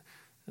 And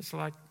it's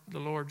like the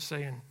Lord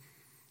saying,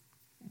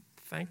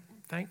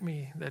 thank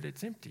me that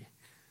it's empty.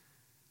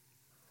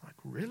 Like,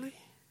 really?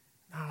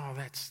 No,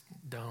 that's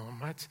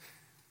dumb.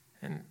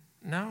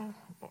 No,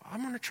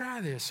 I'm going to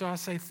try this. So I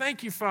say,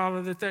 thank you,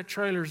 Father, that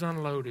trailer's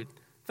unloaded.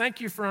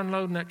 Thank you for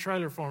unloading that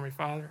trailer for me,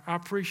 Father. I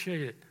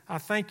appreciate it. I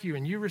thank you,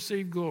 and you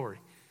receive glory.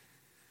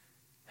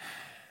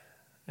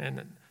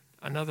 And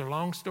another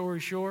long story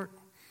short,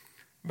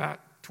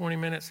 about 20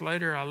 minutes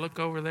later, I look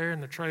over there,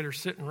 and the trailer's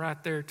sitting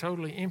right there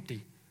totally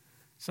empty.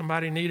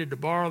 Somebody needed to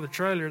borrow the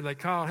trailer. They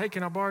called, hey,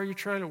 can I borrow your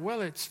trailer?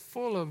 Well, it's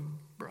full of...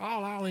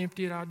 I'll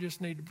empty it. I'll just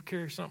need to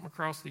carry something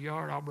across the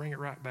yard. I'll bring it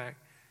right back.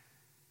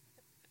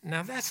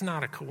 Now, that's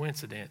not a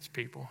coincidence,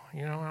 people.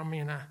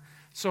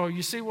 So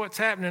you see what's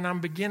happening. I'm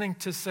beginning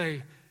to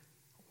say,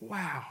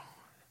 wow,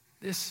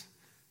 this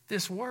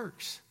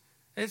works.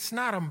 It's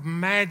not a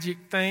magic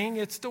thing.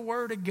 It's the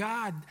Word of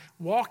God,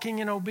 walking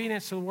in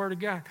obedience to the Word of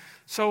God.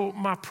 So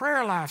my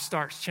prayer life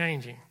starts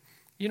changing.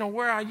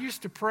 Where I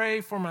used to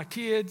pray for my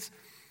kids,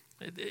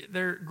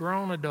 they're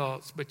grown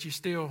adults, but you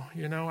still,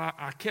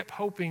 I kept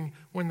hoping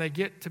when they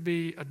get to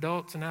be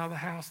adults and out of the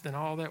house, then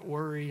all that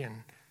worry and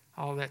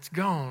all that's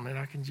gone.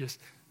 And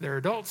they're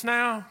adults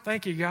now.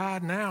 Thank you,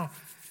 God. Now,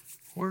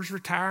 where's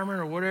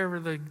retirement or whatever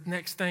the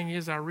next thing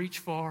is I reach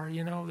for,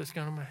 that's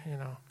going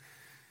to,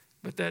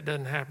 But that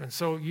doesn't happen.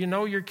 So,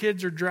 your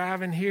kids are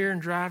driving here and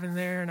driving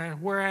there.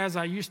 And whereas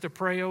I used to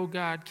pray, oh,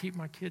 God, keep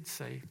my kids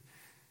safe.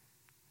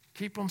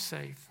 Keep them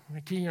safe.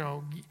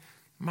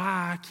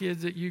 My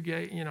kids that you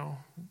gave,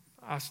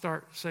 I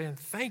start saying,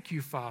 thank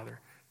you, Father,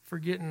 for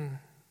getting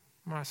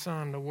my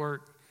son to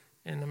work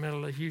in the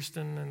middle of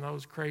Houston and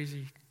those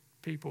crazy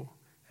people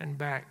and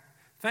back.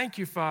 Thank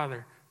you,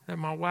 Father, that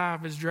my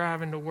wife is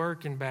driving to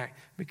work and back,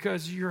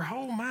 because your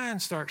whole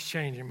mind starts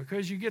changing,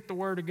 because you get the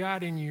Word of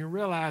God in you. You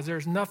realize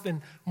there's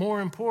nothing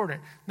more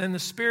important than the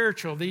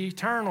spiritual, the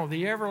eternal,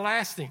 the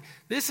everlasting.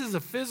 This is a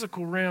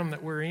physical realm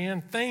that we're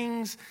in.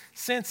 Things,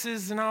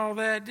 senses, and all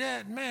that.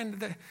 Yeah,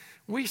 man,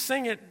 we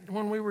sing it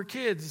when we were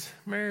kids.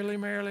 Merrily,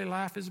 merrily,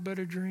 life is but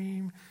a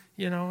dream.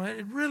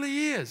 It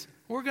really is.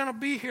 We're going to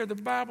be here. The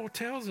Bible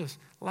tells us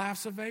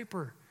life's a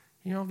vapor.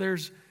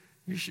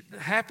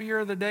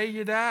 Happier the day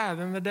you die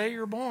than the day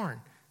you're born.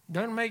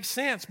 Doesn't make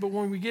sense, but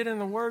when we get in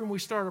the Word and we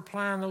start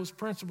applying those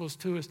principles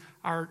to us,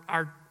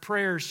 our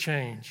prayers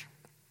change.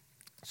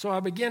 So I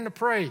begin to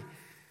pray.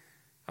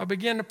 I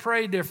begin to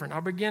pray different.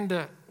 I begin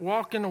to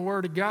walk in the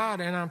Word of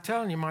God, and I'm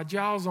telling you, my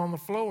jaw's on the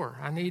floor.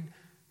 I need to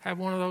have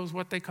one of those,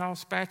 what they call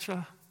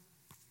spatula.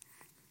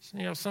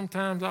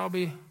 Sometimes I'll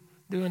be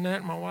doing that,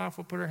 and my wife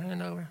will put her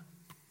hand over.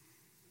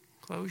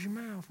 Close your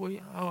mouth, will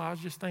you? Oh, I was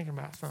just thinking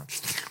about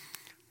something.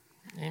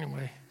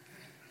 Anyway,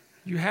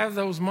 you have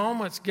those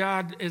moments.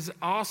 God is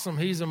awesome.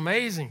 He's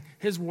amazing.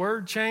 His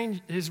word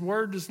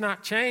does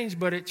not change,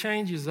 but it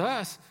changes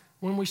us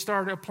when we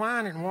start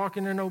applying it and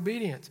walking in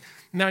obedience.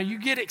 Now, you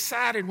get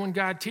excited when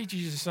God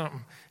teaches you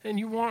something, and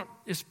you want,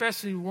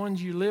 especially the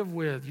ones you live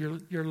with,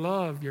 your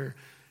love,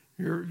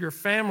 your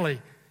family,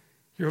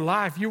 your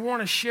life. You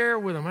want to share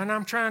with them. And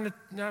I'm trying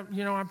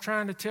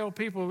to tell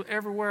people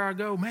everywhere I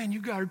go, man,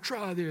 you got to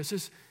try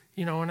this.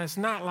 And it's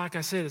not, like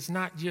I said, it's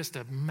not just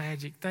a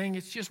magic thing.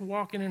 It's just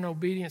walking in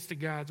obedience to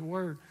God's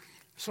Word.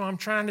 So I'm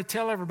trying to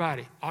tell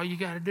everybody, all you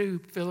got to do,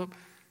 Philip,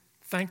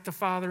 thank the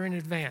Father in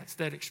advance.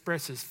 That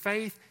expresses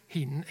faith.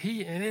 And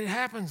it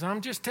happens.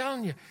 I'm just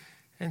telling you.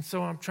 And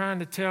so I'm trying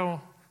to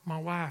tell my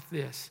wife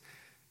this.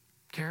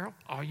 Carol,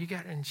 all you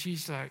got, and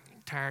she's like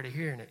tired of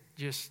hearing it.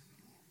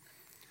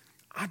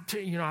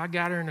 I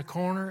got her in the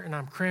corner and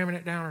I'm cramming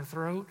it down her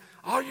throat.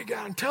 All you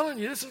got, I'm telling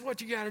you, this is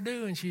what you got to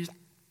do. And she's,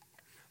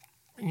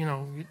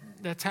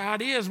 that's how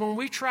it is. When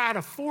we try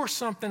to force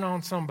something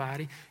on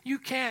somebody, you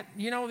can't,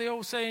 the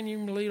old saying, you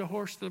can lead a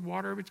horse to the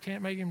water, but you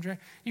can't make him drink.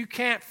 You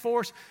can't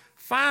force.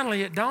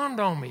 Finally, it dawned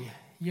on me,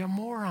 you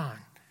moron.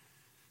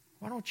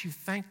 Why don't you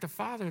thank the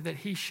Father that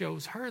he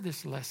shows her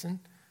this lesson?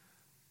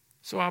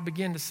 So I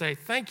begin to say,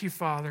 thank you,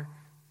 Father,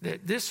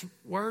 that this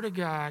word of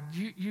God,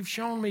 you've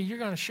shown me, you're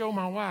going to show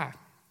my wife.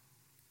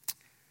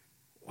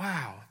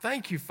 Wow,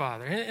 thank you,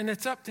 Father. And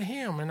it's up to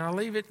him, and I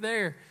leave it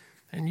there.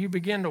 And you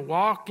begin to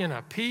walk in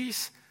a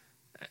peace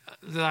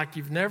like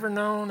you've never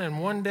known. And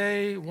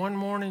one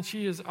morning,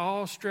 she is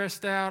all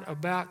stressed out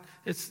about,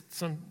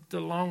 the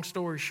long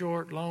story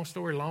short, long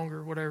story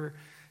longer, whatever,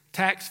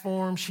 tax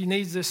form. She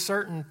needs this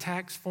certain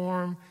tax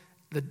form.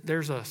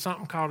 There's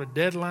something called a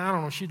deadline. I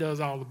don't know, she does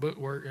all the book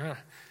work.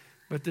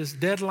 But this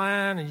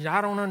deadline, and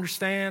I don't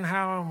understand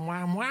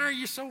why are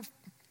you so,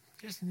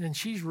 and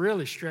she's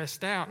really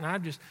stressed out. And I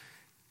just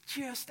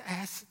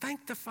ask,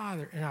 thank the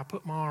Father. And I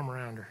put my arm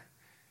around her.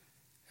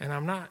 And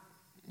I'm not,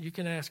 you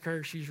can ask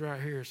her, she's right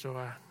here, so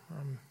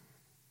I'm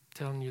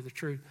telling you the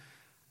truth.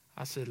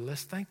 I said,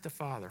 let's thank the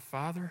Father.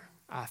 Father,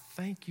 I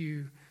thank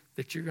you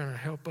that you're going to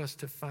help us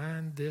to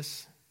find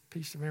this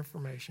piece of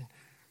information.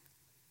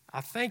 I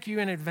thank you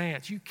in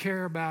advance. You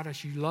care about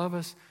us. You love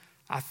us.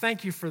 I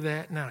thank you for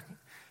that. Now,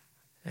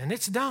 and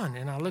it's done.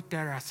 And I looked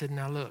at her. I said,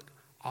 now look,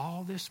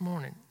 all this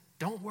morning,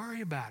 don't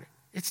worry about it.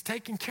 It's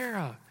taken care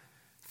of.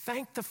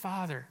 Thank the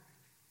Father.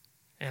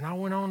 And I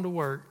went on to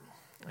work,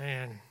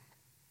 and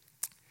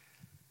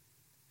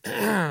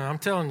I'm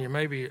telling you,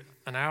 maybe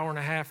an hour and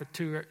a half or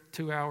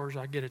 2 hours,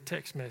 I get a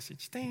text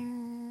message.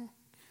 Ding.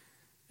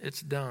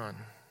 It's done.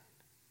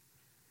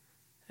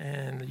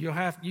 And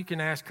you can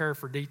ask her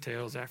for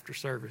details after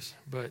service.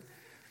 But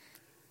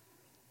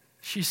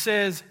she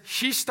says,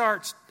 she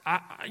starts,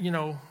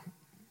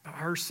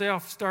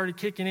 herself started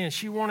kicking in.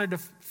 She wanted to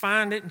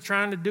find it and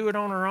trying to do it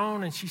on her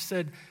own. And she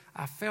said,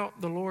 I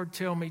felt the Lord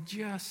tell me,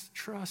 just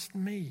trust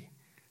me.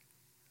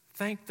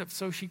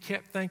 So she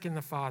kept thanking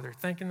the Father,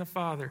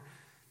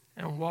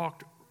 and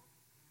walked.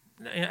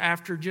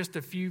 After just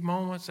a few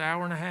moments,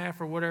 hour and a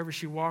half or whatever,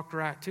 she walked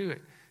right to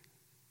it.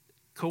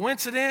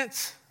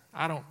 Coincidence?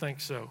 I don't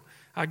think so.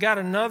 I got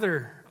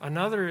another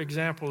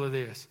example of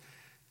this.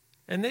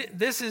 And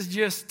this is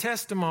just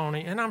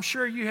testimony. And I'm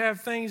sure you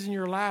have things in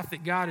your life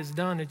that God has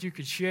done that you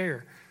could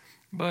share.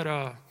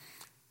 But,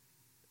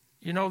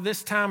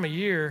 this time of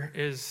year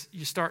is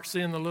you start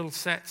seeing the little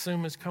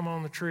satsumas come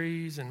on the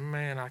trees. And,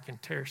 man, I can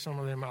tear some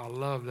of them. I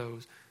love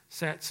those.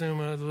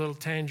 Satsuma, the little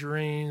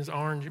tangerines,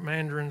 orange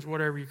mandarins,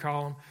 whatever you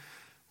call them.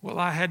 Well,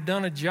 I had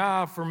done a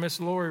job for Miss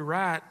Lori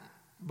Wright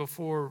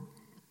before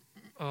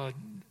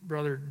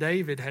Brother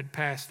David had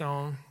passed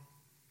on,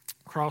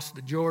 crossed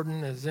the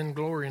Jordan, is in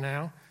glory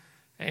now.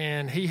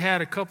 And he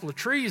had a couple of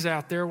trees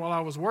out there while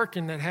I was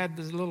working that had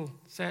these little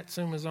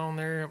satsumas on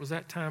there. It was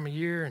that time of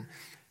year. And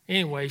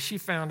anyway, she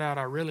found out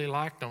I really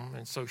liked them.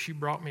 And so she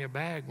brought me a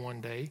bag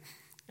one day.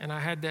 And I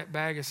had that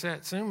bag of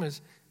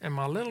satsumas. And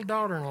my little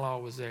daughter-in-law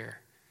was there,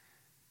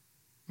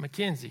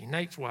 Mackenzie,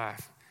 Nate's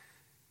wife.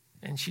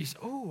 And she said,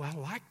 oh, I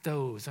like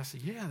those. I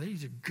said, yeah,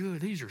 these are good.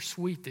 These are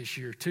sweet this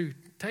year, too.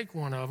 Take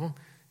one of them.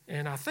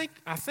 And I think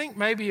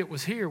maybe it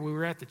was here. We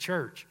were at the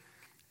church.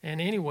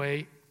 And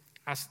anyway,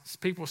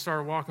 people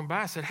started walking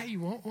by. I said, hey, you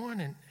want one?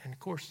 And of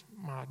course,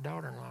 my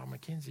daughter-in-law,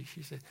 Mackenzie,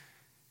 she said,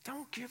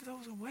 don't give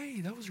those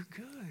away. Those are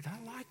good.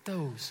 I like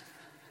those.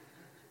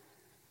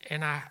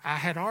 And I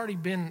had already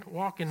been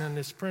walking in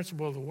this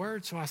principle of the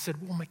word. So I said,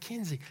 well,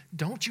 Mackenzie,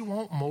 don't you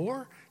want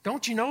more?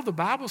 Don't you know the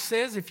Bible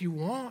says if you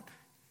want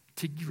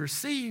to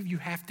receive, you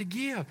have to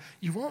give.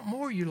 You want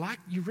more. You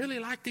really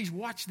like these.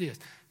 Watch this.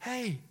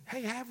 Hey,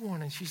 have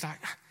one. And she's like,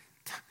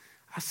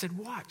 I said,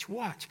 watch.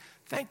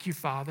 Thank you,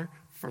 Father,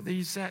 for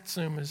these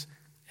satsumas.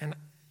 And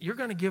you're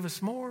going to give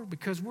us more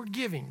because we're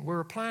giving. We're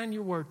applying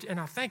your word. And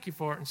I thank you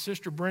for it. And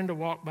Sister Brenda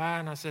walked by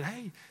and I said,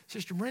 hey,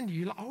 Sister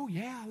Brenda, oh,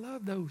 yeah, I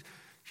love those.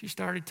 She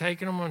started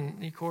taking them.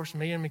 And, of course,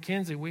 me and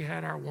Mackenzie, we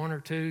had our one or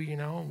two,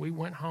 and we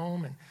went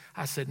home. And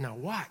I said, now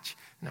watch.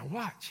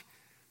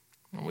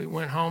 And we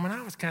went home, and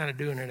I was kind of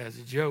doing it as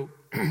a joke.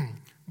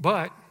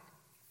 But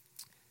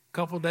a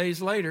couple of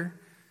days later,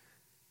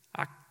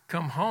 I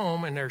come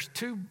home, and there's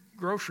 2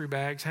 grocery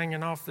bags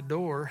hanging off the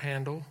door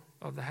handle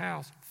of the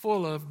house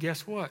full of,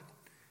 guess what?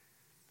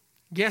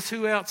 Guess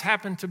who else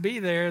happened to be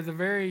there the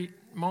very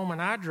moment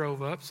I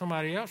drove up?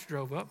 Somebody else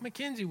drove up.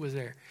 Mackenzie was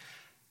there.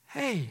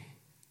 Hey,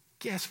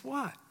 guess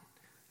what?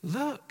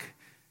 Look,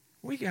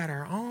 we got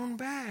our own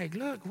bag.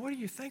 Look, what do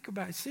you think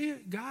about it? See,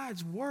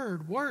 God's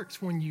word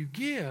works when you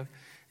give.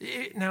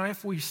 Now,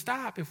 if we'd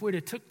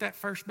have took that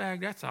first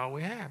bag, that's all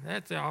we have.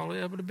 That's all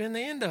it would have been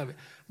the end of it.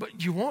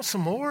 But you want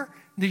some more?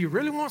 Do you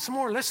really want some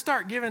more? Let's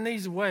start giving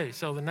these away.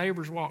 So the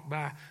neighbors walked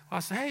by. I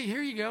said, hey,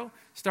 here you go.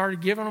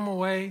 Started giving them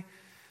away.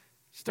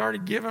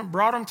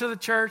 Brought them to the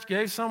church,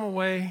 gave some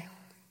away.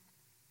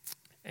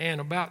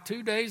 And about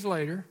 2 days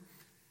later,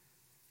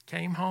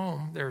 came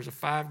home. There was a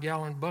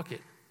 5-gallon bucket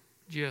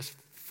just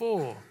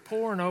full,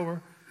 pouring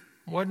over.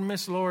 Wasn't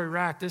Miss Lori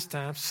Wright this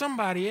time.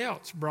 Somebody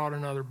else brought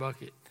another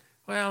bucket.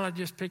 Well, I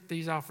just picked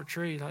these off a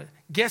tree.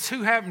 Guess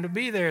who happened to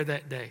be there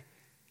that day?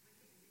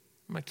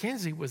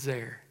 Mackenzie was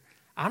there.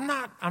 I'm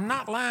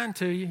not lying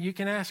to you. You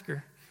can ask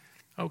her.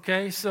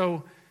 Okay,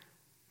 so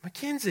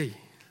Mackenzie.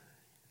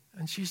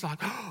 And she's like,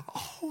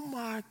 oh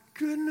my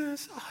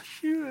goodness,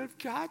 you have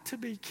got to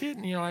be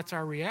kidding. You know, that's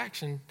our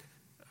reaction.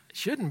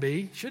 Shouldn't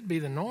be. Should be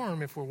the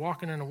norm if we're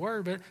walking in the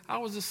Word. But I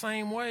was the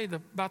same way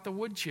about the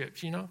wood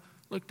chips, you know.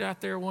 Looked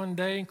out there one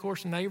day, and of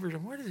course the neighbors,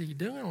 what is he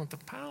doing with the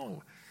pile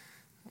of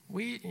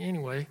wheat?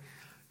 Anyway,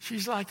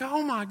 she's like,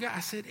 oh my God. I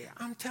said,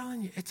 I'm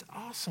telling you, it's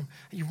awesome.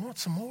 You want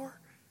some more?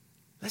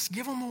 Let's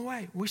give them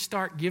away. We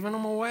start giving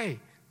them away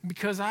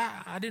because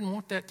I didn't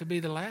want that to be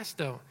the last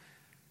though.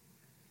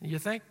 You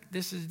think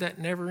this is that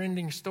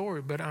never-ending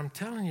story, but I'm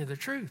telling you the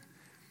truth.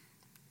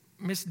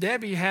 Miss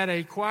Debbie had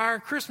a choir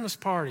Christmas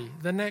party.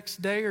 The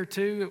next day or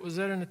two, it was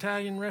at an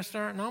Italian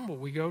restaurant in Humble.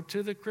 We go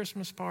to the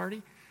Christmas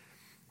party.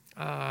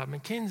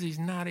 Mackenzie's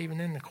not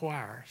even in the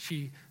choir.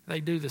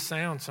 They do the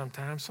sound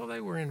sometimes, so they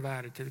were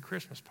invited to the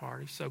Christmas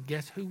party. So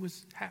guess who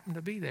happened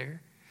to be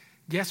there?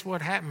 Guess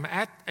what happened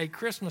at a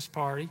Christmas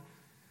party?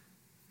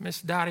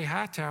 Miss Dottie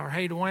Hightower,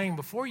 hey, Dwayne,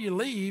 before you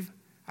leave,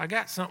 I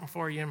got something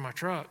for you in my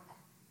truck.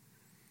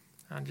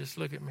 I just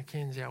look at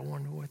Mackenzie. I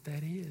wonder what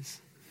that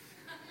is.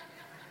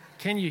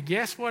 Can you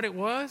guess what it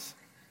was?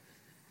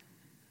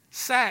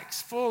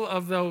 Sacks full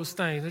of those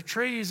things. The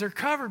trees are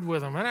covered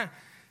with them.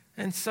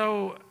 And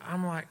so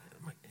I'm like,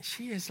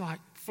 she is like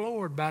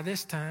floored by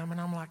this time. And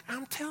I'm like,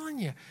 I'm telling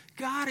you,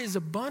 God is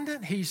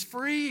abundant. He's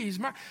free.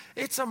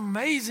 It's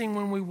amazing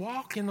when we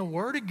walk in the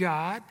Word of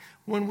God,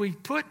 when we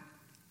put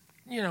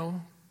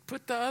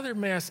the other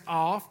mess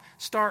off,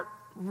 start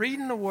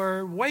reading the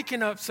Word,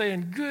 waking up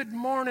saying, good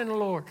morning,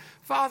 Lord.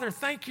 Father,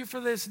 thank you for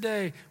this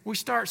day. We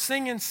start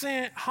singing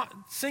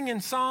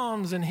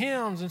psalms and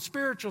hymns and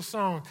spiritual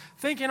songs,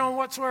 thinking on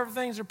whatsoever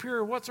things are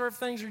pure, whatsoever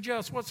things are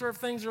just, whatsoever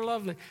things are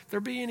lovely. If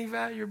there be any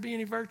value or be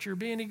any virtue or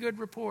be any good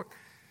report.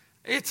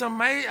 It's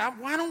amazing.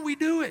 Why don't we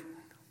do it?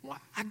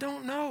 I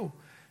don't know.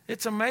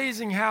 It's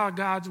amazing how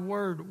God's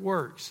Word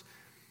works.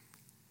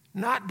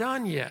 Not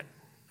done yet,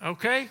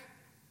 okay? A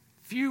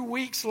few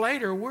weeks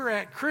later, we're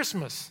at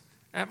Christmas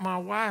at my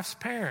wife's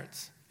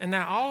parents. And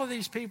now all of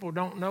these people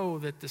don't know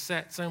that the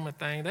Satsuma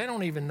thing, they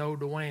don't even know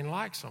Dwayne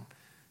likes them.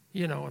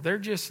 You know, they're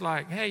just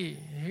like, hey,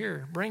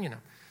 here, bringing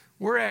them.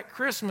 We're at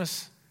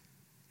Christmas,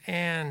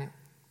 and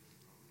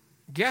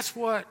guess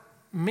what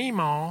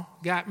Meemaw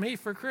got me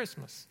for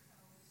Christmas?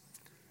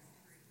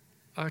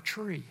 A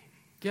tree.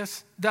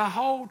 Guess the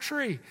whole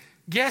tree.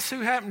 Guess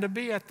who happened to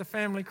be at the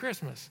family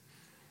Christmas?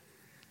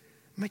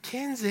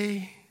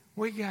 Mackenzie.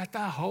 We got the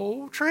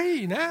whole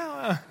tree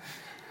now.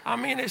 I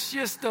mean, it's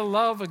just the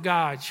love of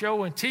God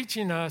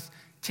teaching us,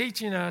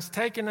 taking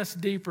us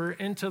deeper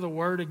into the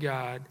Word of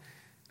God.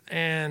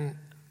 And,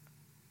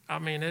 I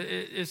mean,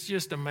 it's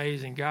just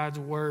amazing, God's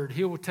Word.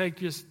 He will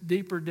take us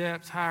deeper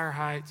depths, higher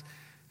heights.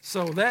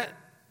 So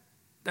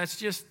that's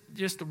just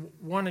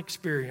one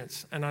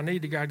experience. And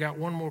I got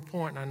one more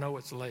point, and I know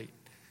it's late.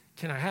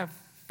 Can I have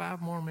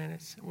 5 more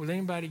minutes? Will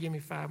anybody give me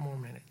 5 more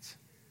minutes?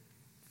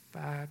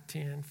 5,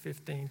 10,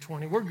 15,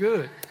 20. We're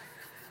good.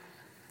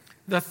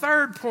 The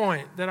third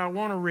point that I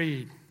want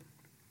to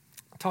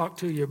talk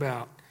to you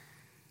about.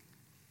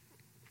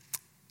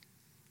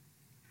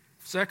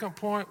 Second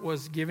point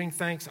was giving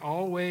thanks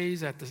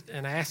always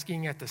and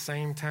asking at the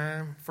same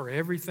time for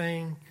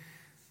everything.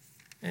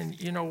 And,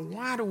 you know,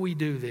 why do we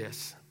do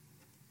this?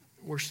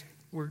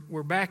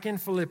 We're back in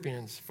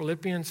Philippians.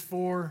 Philippians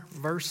 4,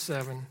 verse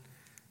 7.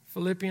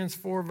 Philippians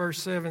 4, verse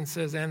 7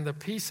 says, and the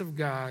peace of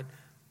God,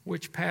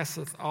 which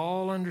passeth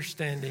all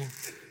understanding,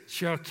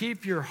 shall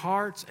keep your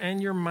hearts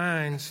and your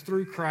minds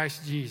through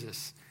Christ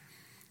Jesus.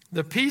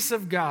 The peace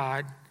of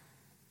God,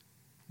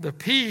 the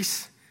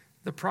peace,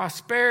 the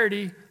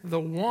prosperity,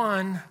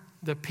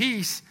 the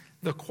peace,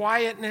 the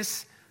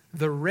quietness,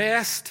 the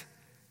rest,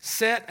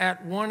 set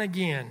at one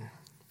again.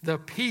 The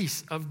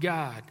peace of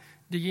God.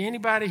 Do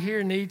anybody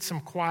here need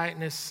some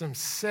quietness, some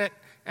set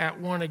at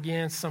one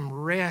again, some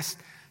rest,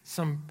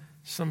 some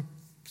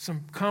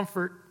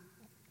comfort?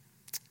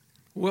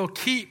 Will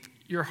keep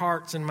your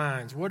hearts and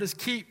minds. What does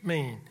keep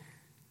mean?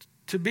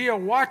 To be a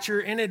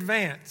watcher in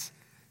advance.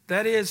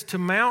 That is, to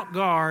mount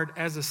guard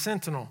as a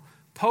sentinel.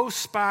 Post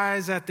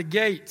spies at the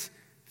gates.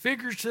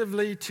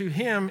 Figuratively, to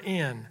hem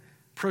in.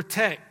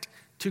 Protect.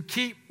 To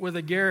keep with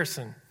a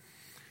garrison.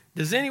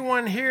 Does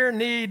anyone here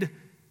need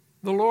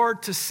the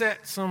Lord to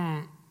set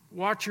some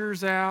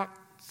watchers out?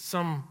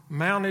 Some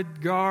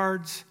mounted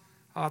guards?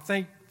 I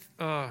think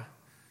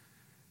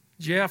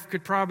Jeff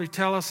could probably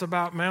tell us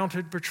about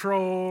mounted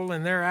patrol,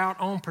 and they're out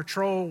on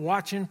patrol,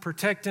 watching,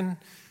 protecting.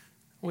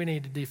 We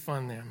need to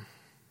defund them.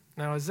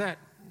 Now,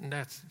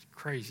 that's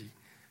crazy.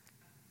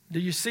 Do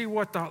you see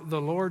what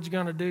the Lord's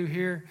going to do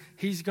here?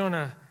 He's going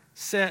to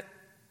set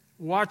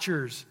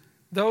watchers,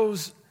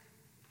 those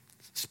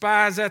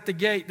spies at the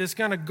gate that's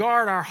going to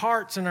guard our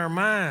hearts and our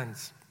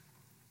minds.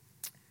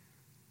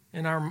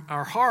 And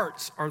our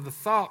hearts are the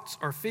thoughts,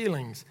 our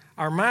feelings.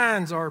 Our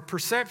minds are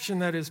perception,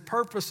 that is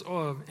purpose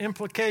of,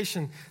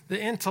 implication, the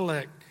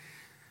intellect.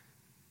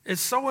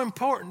 It's so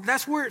important.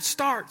 That's where it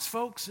starts,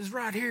 folks, is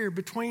right here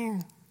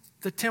between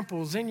the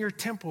temples, in your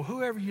temple,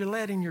 whoever you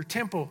let in your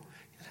temple.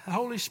 The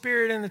Holy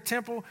Spirit in the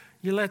temple,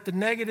 you let the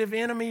negative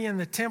enemy in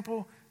the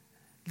temple,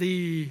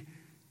 the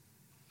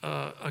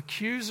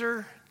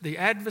accuser, the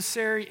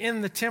adversary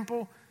in the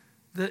temple.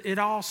 It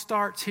all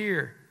starts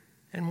here.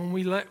 And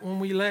when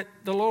we let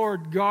the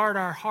Lord guard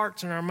our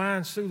hearts and our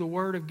minds through the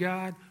Word of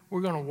God,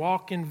 we're going to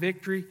walk in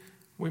victory.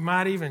 We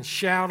might even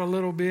shout a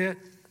little bit.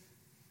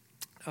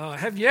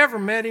 Have you ever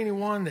met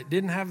anyone that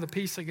didn't have the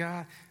peace of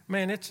God?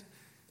 Man, it's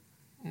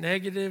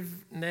negative.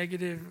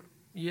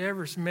 You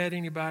ever met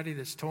anybody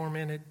that's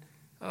tormented?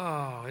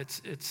 Oh,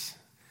 it's.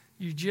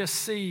 You just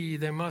see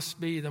they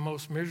must be the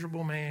most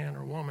miserable man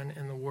or woman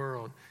in the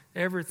world.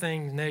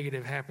 Everything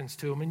negative happens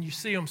to them, and you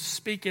see them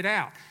speak it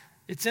out.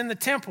 It's in the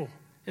temple.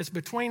 It's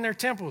between their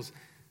temples.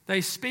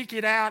 They speak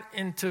it out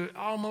into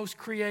almost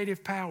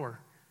creative power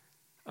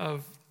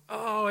of,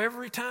 oh,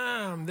 every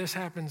time this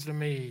happens to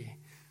me.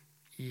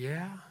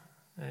 Yeah,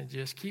 and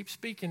just keep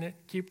speaking it,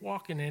 keep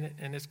walking in it,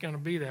 and it's going to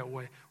be that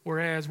way.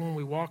 Whereas when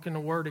we walk in the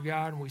Word of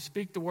God and we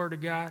speak the Word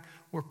of God,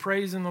 we're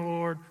praising the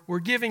Lord, we're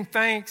giving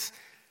thanks,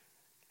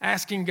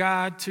 asking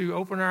God to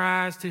open our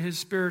eyes to His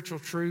spiritual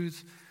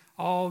truths.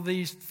 All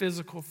these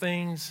physical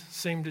things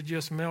seem to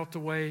just melt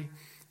away,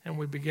 and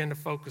we begin to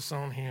focus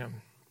on Him.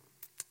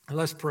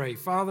 Let's pray.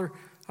 Father,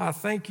 I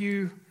thank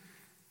you,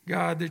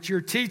 God, that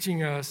you're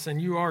teaching us, and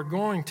you are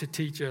going to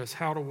teach us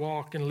how to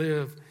walk and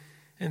live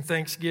in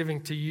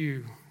thanksgiving to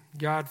you,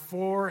 God,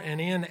 for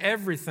and in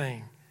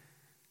everything,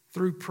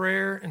 through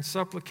prayer and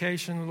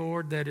supplication,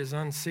 Lord, that is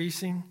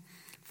unceasing.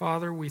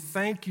 Father, we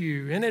thank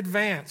you in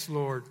advance,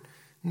 Lord,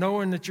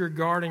 knowing that you're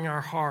guarding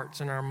our hearts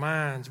and our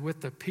minds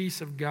with the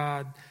peace of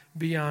God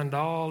beyond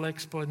all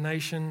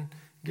explanation,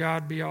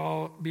 God,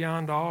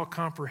 beyond all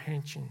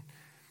comprehension.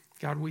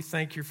 God, we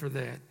thank you for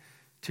that.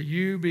 To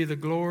you be the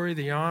glory,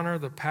 the honor,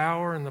 the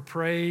power, and the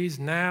praise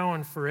now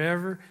and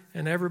forever.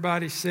 And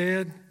everybody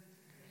said,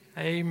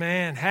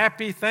 amen.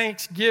 Happy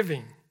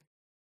Thanksgiving.